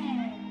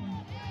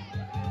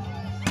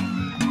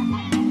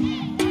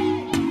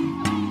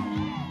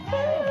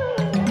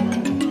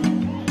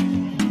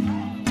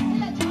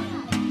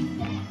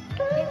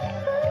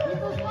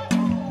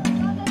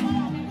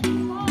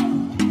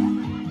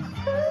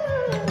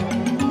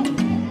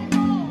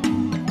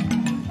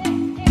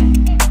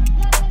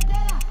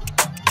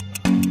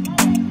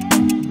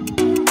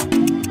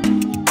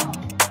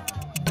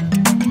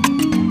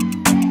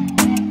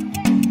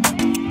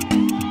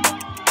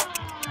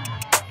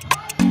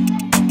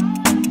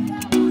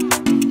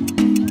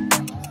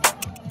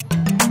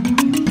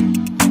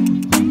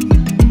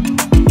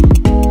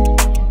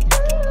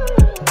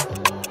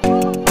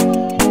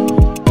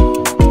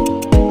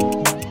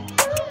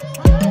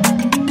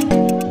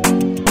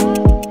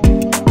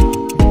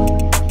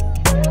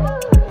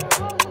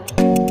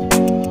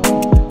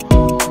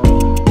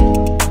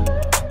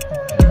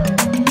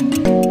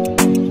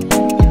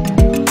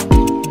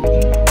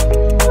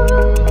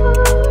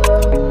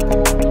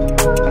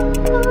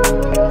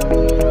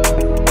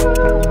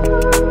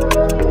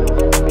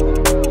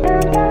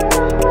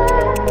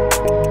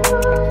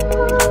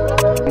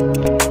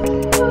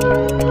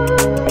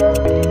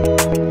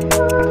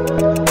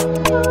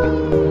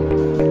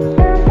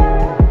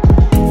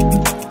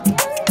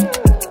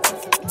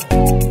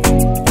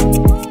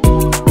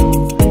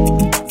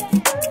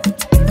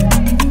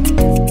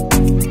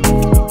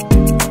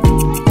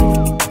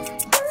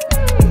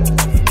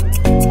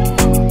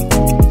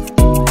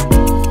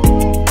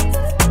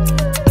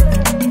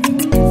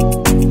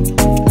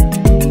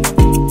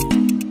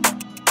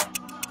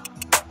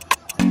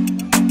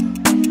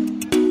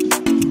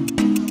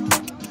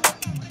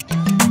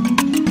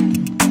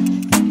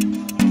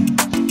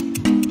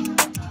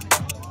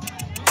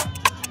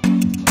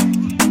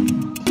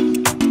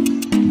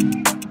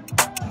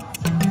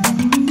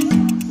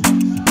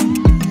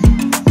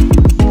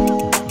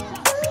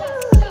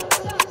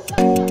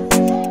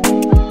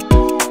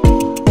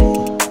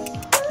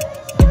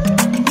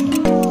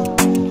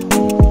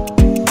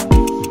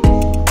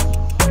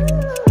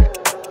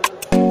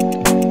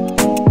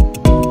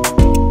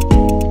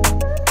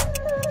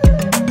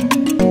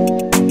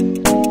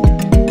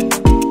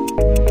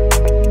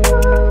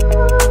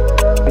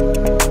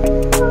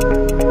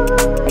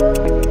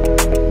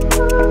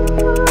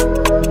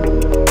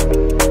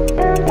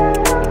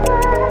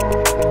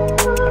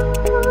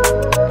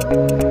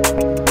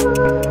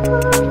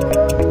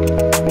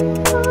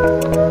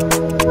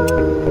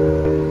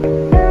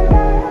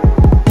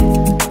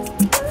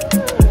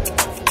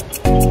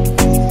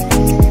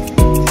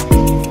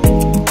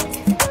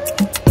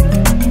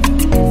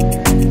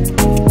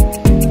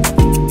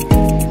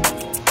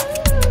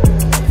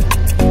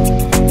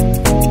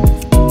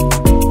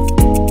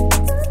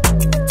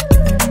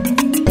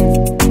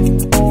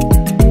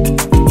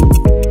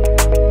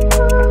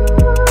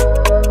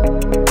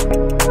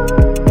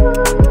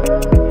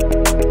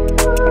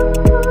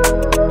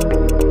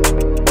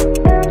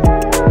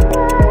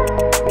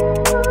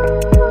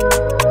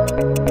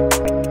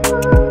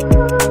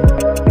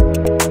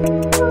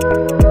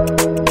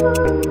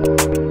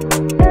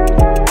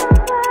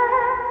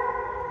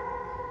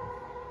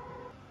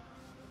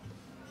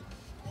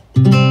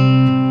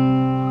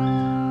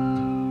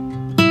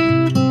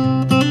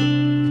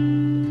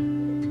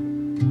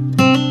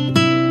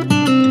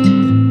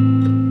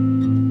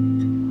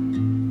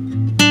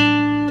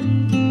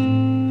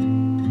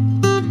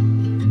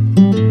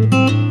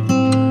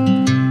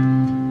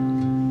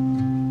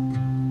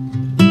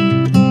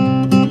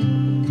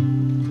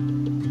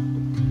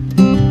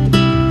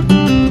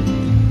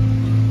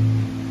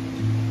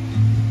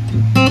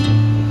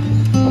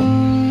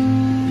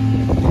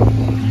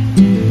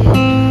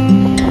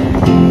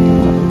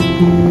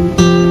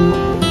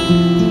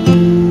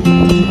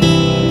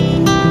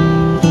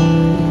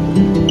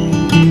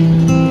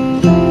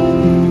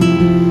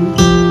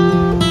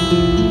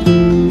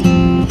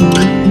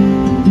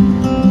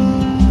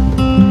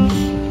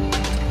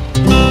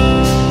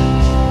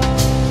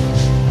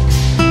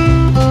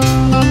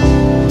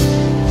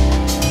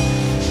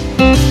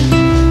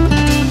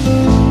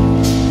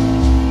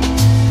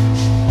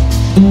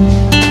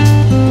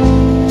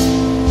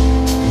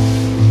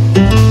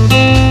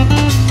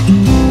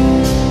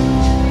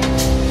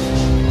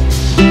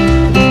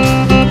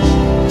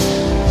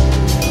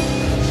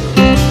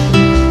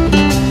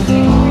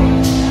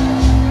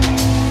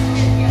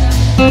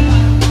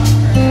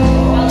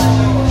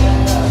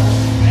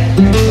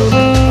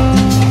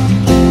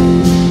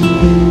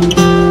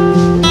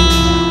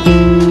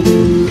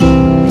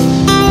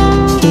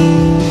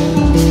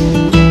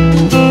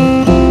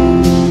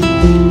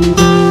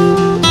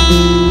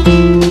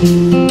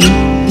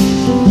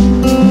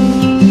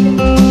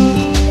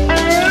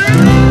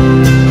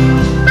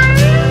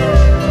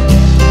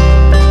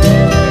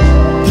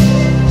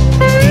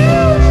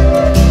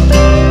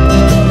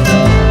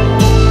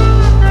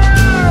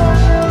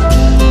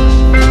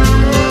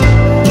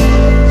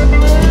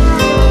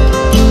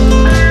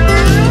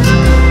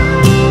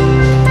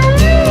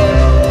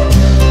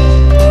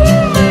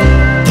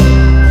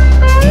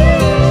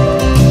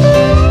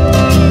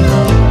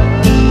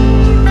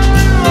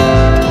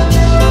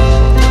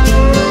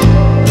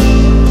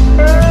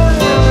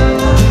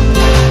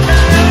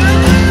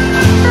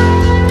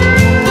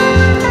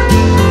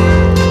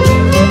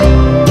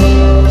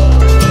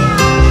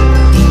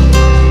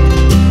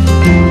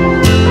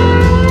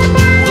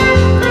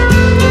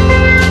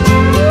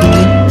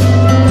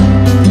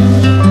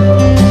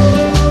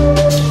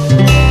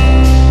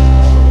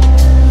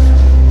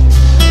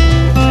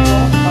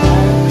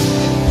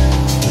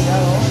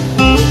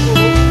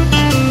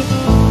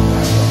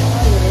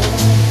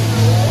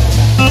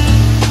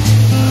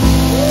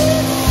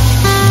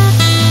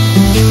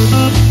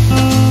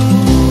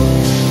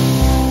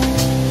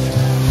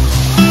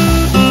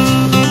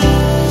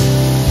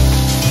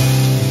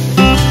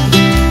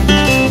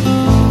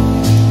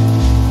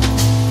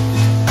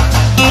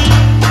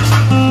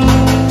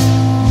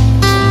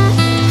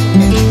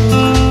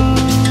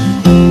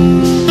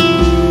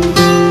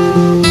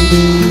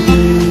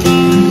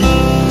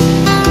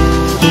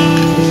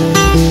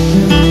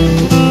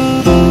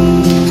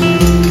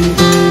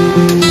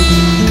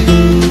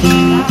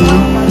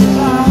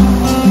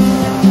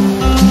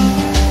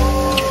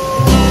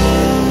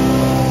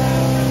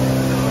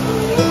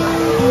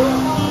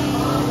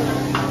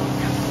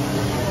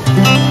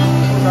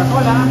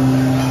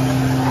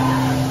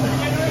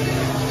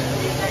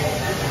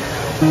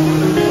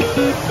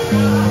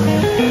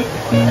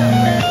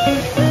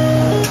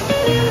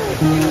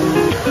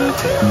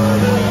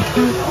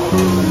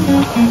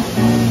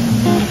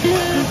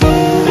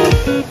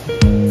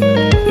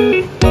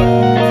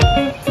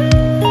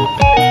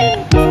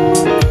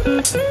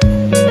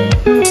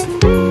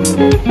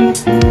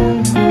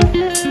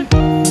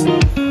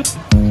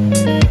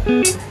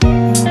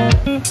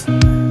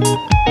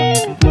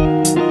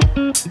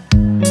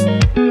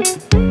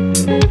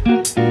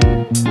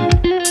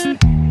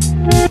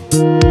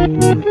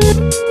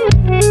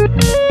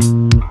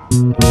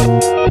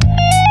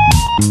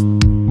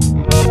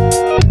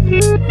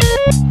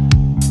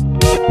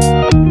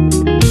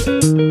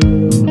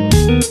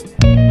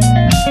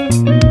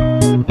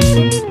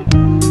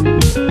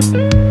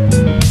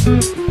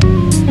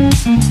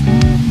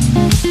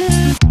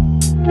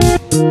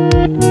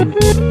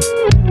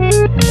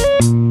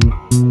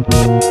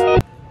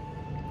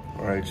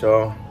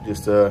 Y'all,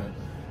 just a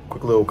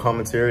quick little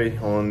commentary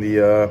on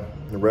the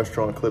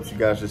restaurant clips you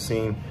guys just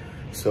seen.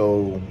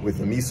 So with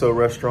the miso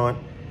restaurant,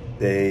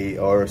 they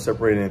are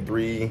separated in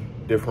 3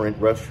 different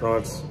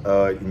restaurants,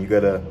 and you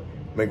gotta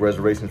make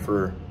reservations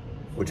for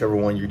whichever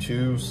one you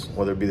choose,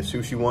 whether it be the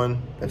sushi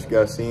one that you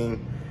guys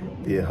seen,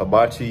 the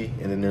hibachi,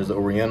 and then there's the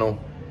oriental.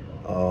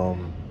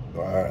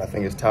 I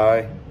think it's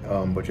Thai,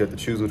 but you have to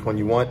choose which one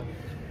you want,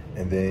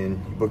 and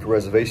then you book a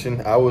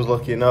reservation. I was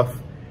lucky enough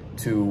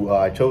to,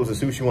 I chose the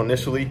sushi one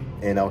initially,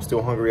 and I was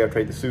still hungry after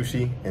I ate the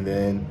sushi, and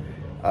then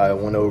I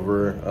went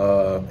over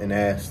and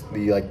asked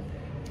the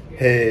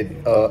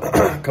head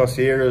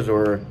concierge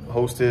or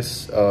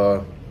hostess,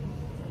 I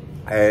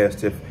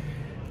asked if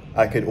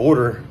I could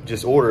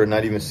just order and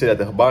not even sit at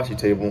the hibachi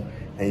table,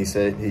 and he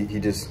said he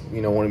just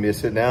wanted me to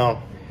sit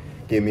down,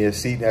 gave me a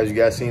seat. As you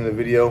guys seen in the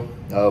video,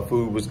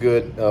 food was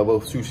good,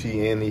 both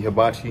sushi and the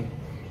hibachi,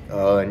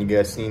 and you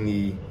guys seen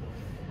the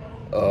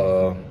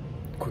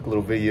quick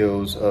little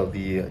videos of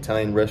the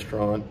Italian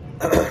restaurant.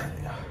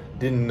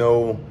 Didn't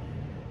know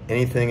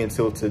anything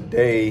until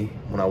today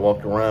when I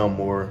walked around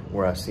more,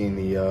 where I seen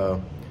the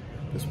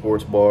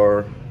sports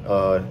bar,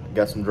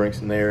 got some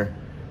drinks in there,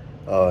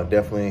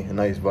 definitely a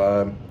nice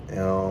vibe.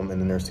 And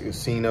then there's the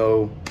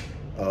casino,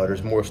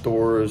 there's more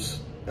stores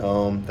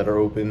that are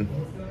open,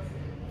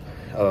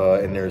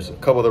 and there's a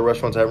couple other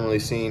restaurants I haven't really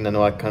seen. I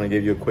know I kind of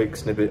gave you a quick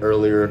snippet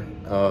earlier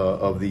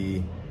of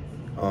the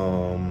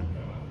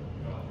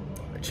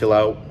Chill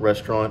Out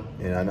restaurant,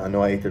 and I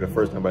know I ate there the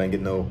first time, but I didn't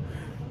get no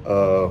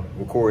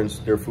recordings.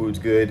 Their food's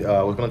good.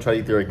 I was gonna try to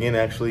eat there again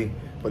actually,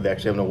 but they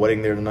actually having a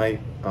wedding there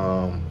tonight.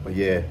 But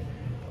yeah,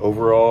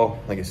 overall,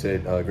 like I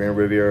said, Grand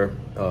Riviera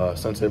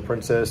Sunset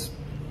Princess,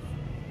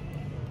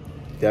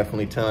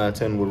 definitely 10 out of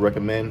 10 would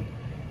recommend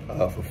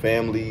for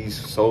families,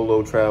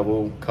 solo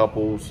travel,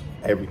 couples,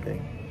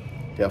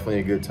 everything. Definitely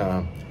a good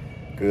time.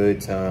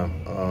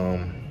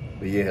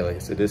 But yeah, like I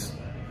said, this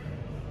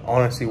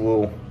honestly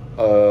will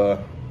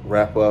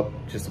wrap up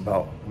just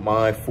about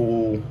my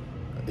full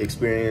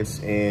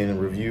experience and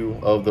review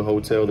of the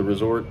hotel, the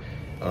resort.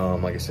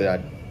 Like I said,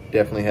 I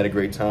definitely had a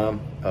great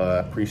time.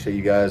 Appreciate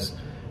you guys,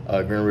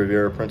 Grand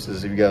Riviera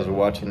Princess, if you guys are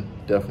watching,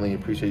 definitely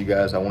appreciate you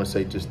guys. I want to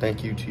say just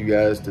thank you to you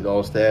guys, to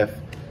all staff.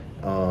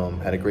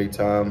 Had a great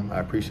time. I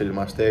appreciated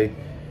my stay,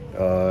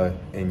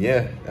 and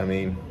yeah, I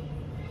mean,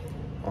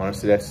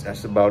 honestly,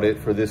 that's about it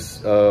for this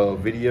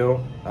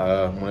video.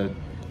 I want to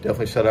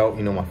definitely shout out,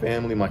 my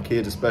family, my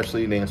kids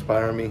especially. They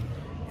inspire me,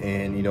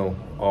 and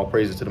all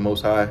praises to the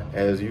Most High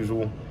as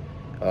usual.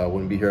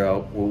 Wouldn't be here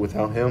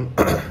without him.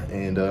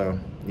 And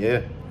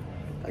yeah,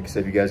 like I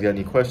said, if you guys got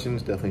any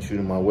questions, definitely shoot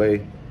them my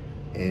way,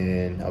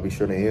 and I'll be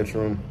sure to answer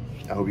them.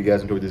 I hope you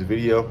guys enjoyed this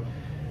video.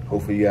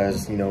 Hopefully you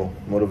guys,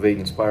 motivate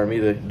and inspire me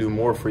to do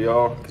more for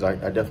y'all, because I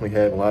definitely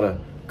have a lot of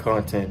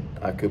content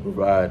I could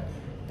provide,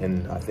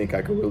 and I think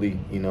I could really,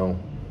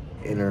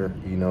 enter,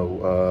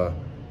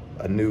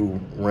 a new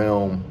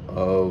realm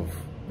of,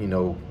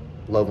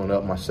 leveling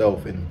up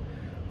myself and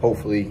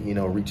hopefully,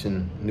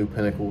 reaching new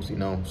pinnacles,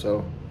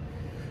 So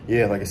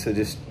yeah, like I said,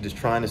 just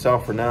trying this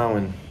out for now,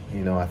 and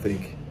I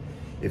think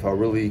if I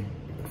really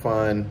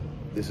find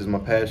this is my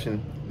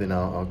passion, then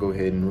I'll go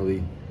ahead and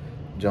really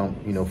jump,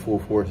 full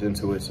force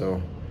into it. So,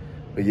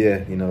 but yeah,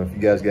 if you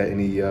guys got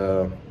any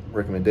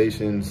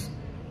recommendations,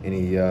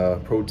 any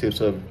pro tips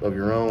of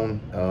your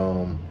own,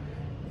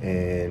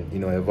 and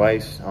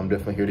advice, I'm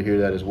definitely here to hear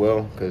that as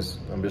well, because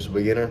I'm just a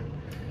beginner.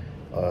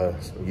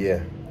 So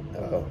yeah,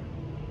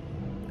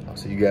 I'll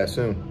see you guys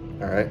soon.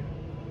 All right.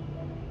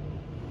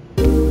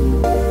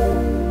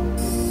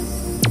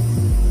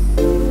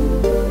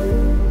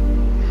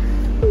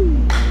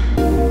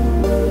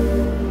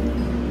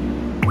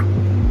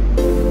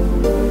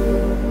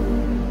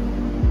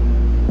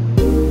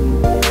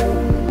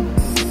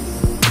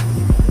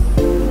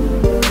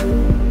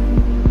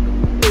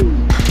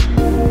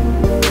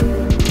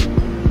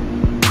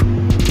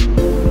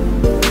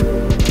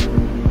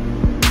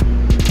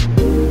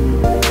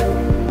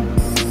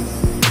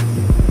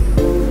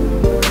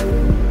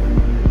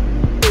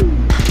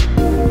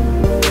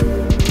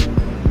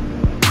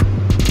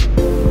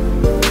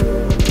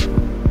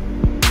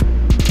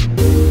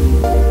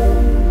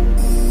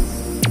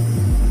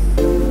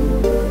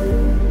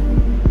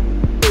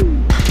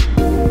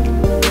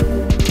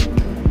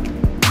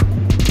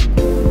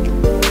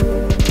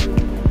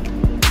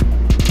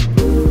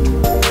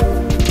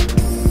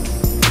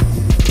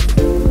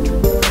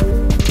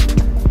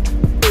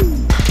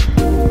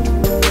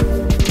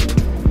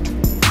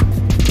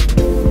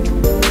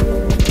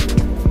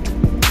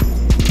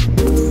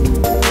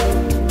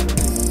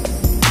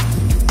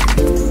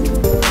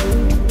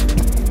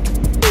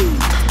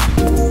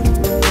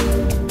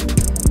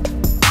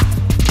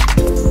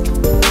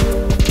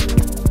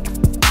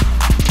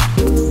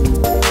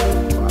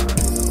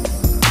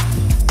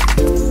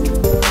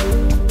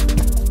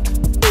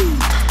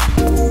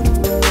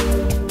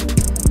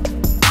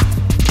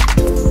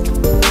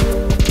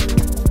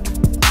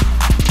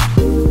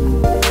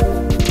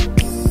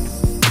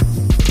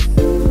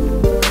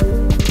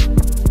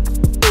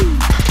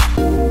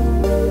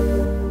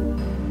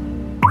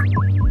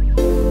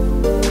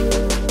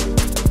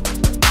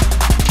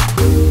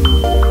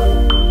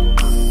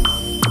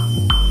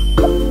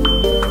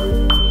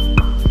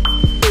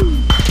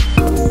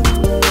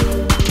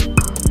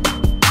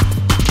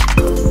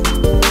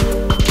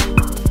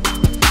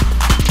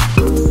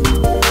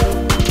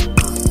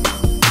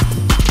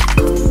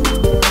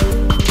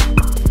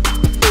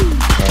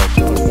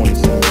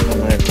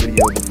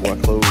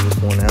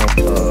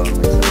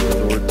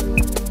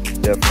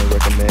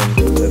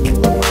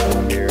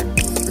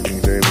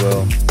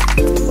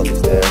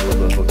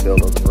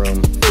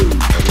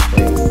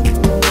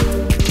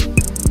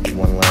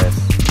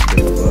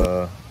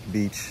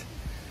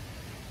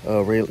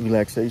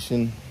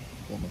 relaxation.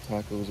 Got my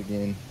tacos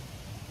again.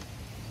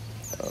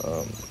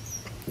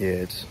 Yeah,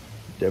 it's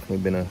definitely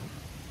been a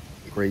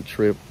great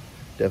trip.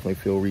 Definitely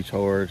feel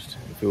recharged,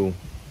 feel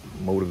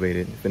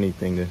motivated, if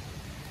anything, to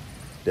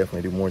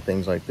definitely do more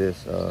things like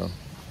this.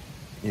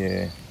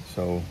 Yeah,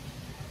 so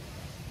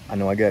I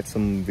know I got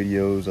some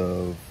videos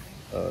of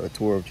a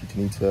tour of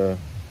Chichen Itza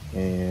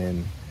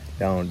and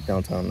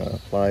downtown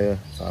Playa,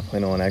 so I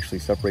plan on actually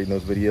separating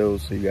those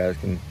videos so you guys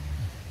can,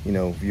 you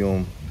know, view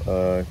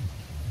them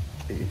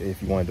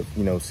if you wanted to,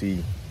 you know,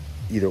 see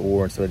either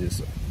or instead of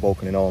just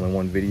bulking it all in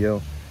one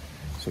video.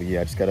 So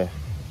yeah, I just gotta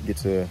get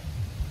to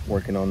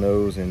working on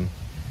those, and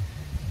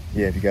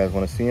yeah, if you guys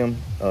want to see them,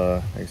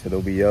 like I said,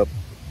 they'll be up.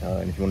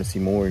 And if you want to see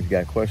more, if you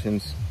got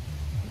questions,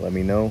 let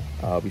me know.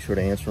 I'll be sure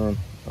to answer them.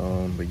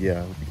 But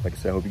yeah, like I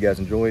said, I hope you guys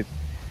enjoyed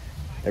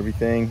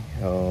everything.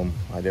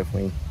 I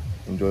definitely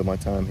enjoyed my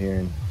time here,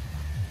 and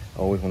I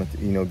always wanted to,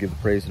 you know, give the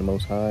praise to the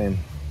Most High and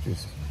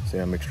just say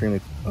I'm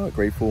extremely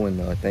grateful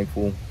and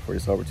thankful for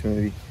this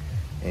opportunity.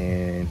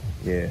 And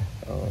yeah,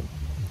 I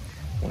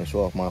want to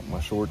show off my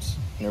shorts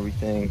and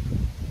everything.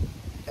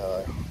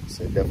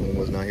 So definitely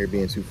wasn't out here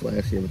being too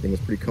flashy. Everything was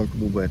pretty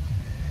comfortable, but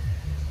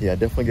yeah, I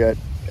definitely got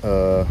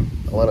a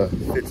lot of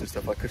fits and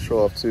stuff I could show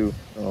off too.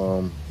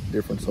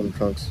 Different swim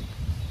trunks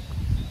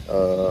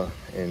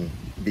and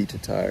beach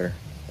attire.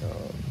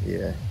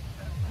 Yeah,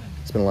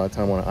 spent a lot of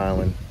time on an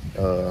island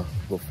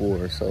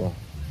before, so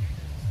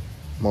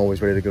I'm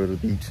always ready to go to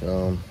the beach.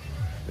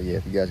 But yeah,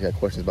 if you guys got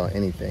questions about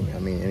anything, I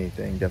mean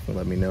anything, definitely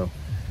let me know.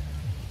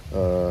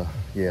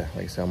 Yeah,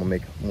 like I said, I'm gonna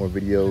make more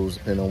videos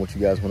depending on what you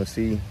guys want to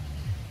see.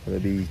 Whether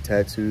it be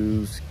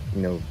tattoos,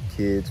 you know,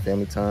 kids,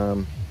 family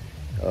time,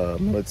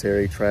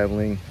 military,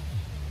 traveling,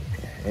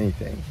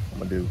 anything. I'm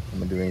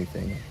gonna do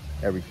anything,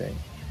 everything.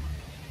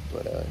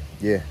 But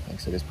yeah, like I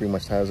said, this pretty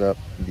much ties up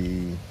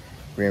the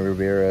Grand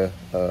Riviera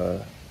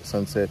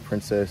Sunset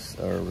Princess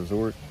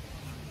Resort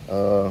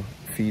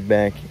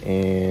feedback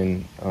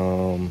and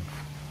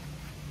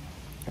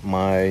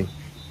my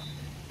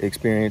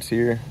experience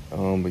here.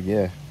 But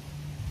yeah,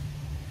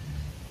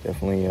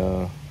 definitely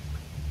a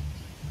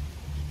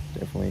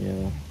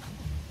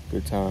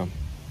good time.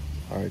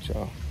 All right,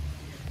 y'all,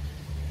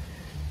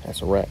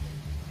 that's a wrap.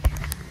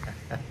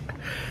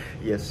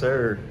 Yes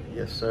sir,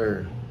 yes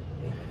sir,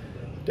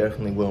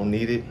 definitely well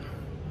needed.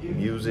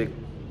 Music,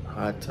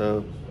 hot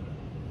tub,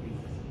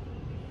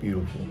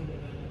 beautiful.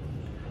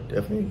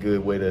 Definitely a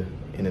good way to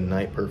end a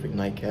night, perfect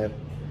nightcap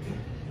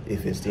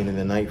if it's the end of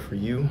the night for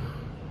you,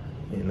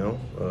 you know.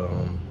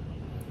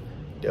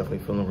 Definitely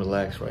feeling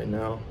relaxed right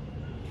now.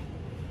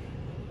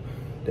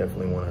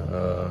 Definitely want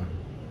to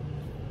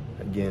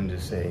again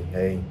just say,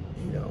 hey,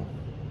 you know,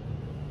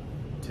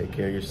 take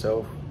care of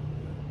yourself.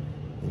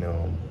 You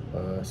know,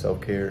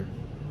 self-care.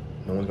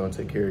 No one's gonna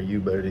take care of you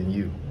better than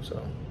you.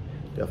 So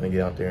definitely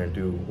get out there and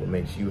do what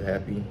makes you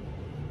happy,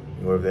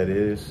 whatever that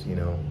is. You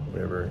know,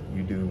 whatever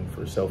you do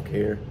for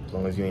self-care, as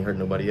long as you ain't hurting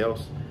nobody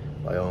else,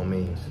 by all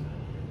means,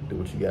 do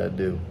what you gotta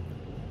do.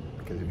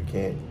 Because if you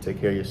can't take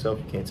care of yourself,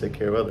 you can't take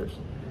care of others.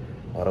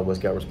 A lot of us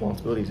got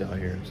responsibilities out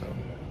here, so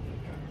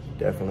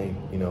definitely,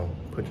 you know,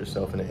 put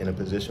yourself in a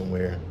position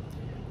where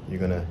you're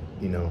gonna,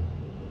 you know,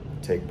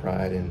 take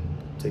pride in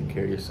taking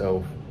care of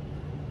yourself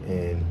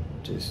and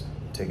just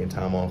taking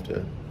time off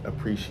to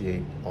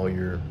appreciate all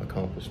your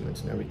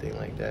accomplishments and everything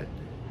like that.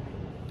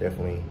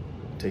 Definitely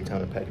take time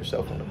to pat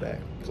yourself on the back,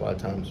 because a lot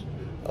of times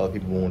other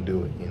people won't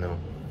do it, you know.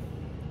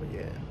 But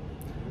yeah,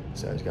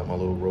 so I just got my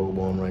little robe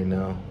on right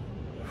now.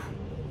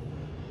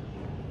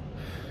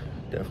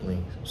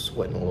 Definitely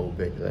sweating a little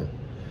bit because that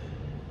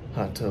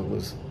hot tub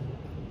was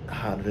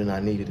hotter than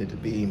I needed it to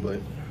be, but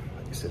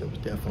like I said, it was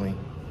definitely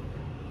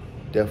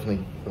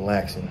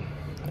relaxing.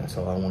 That's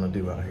all I want to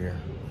do out here.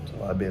 That's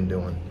all I've been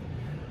doing.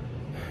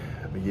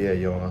 But yeah,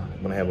 y'all,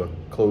 I'm gonna have a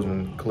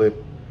closing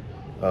clip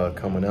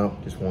coming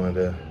up. Just wanted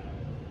to,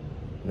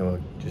 you know,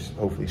 just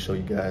hopefully show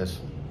you guys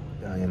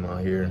I am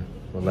out here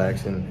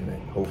relaxing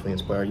and hopefully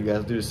inspire you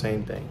guys to do the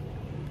same thing.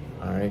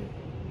 All right.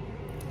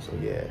 So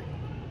yeah,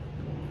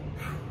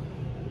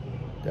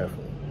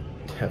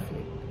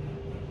 definitely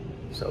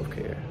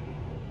self-care,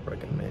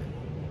 recommend.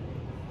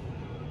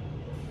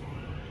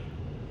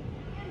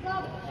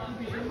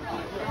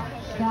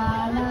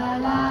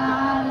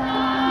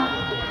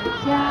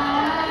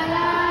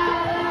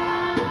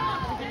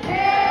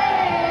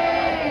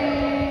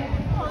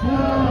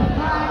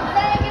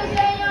 Thank you,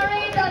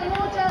 señoritas.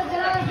 Muchas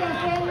gracias,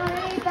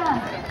 señoritas.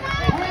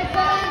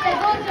 Excelente.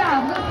 Good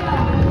job. Good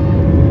job.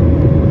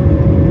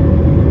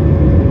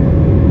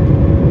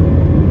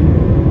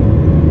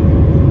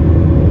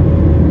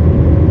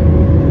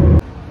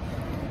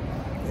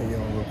 Hey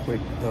y'all, real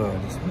quick,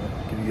 just want to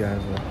give you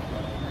guys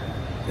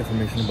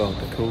information about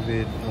the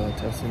COVID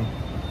testing.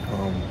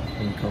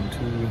 When you come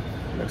to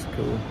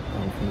Mexico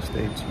from the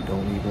States, you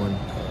don't need one.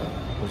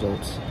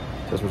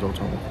 Test results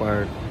aren't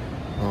required.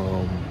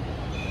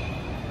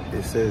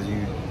 It says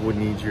you would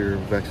need your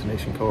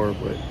vaccination card,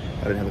 but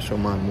I didn't have to show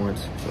mine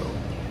once, so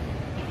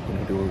you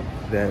know, do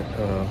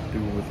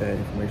with that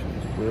information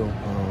as you will.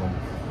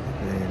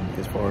 And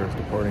as far as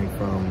departing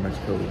from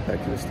Mexico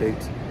back to the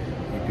States,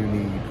 you do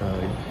need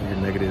your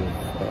negative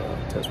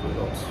test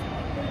results.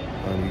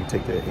 You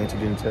take the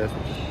antigen test,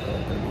 which is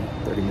going to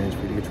be 30 minutes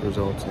for you to get your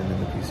results, and then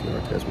the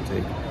PCR test will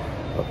take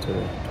up to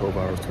 12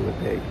 hours to a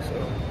day.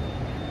 So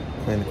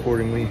plan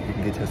accordingly. You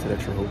can get tested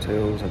at your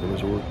hotels, at the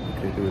resort.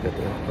 You could do it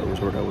at the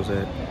resort I was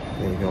at,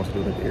 and you can also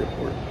do it at the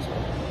airport. So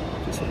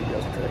just so you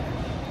guys are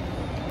track.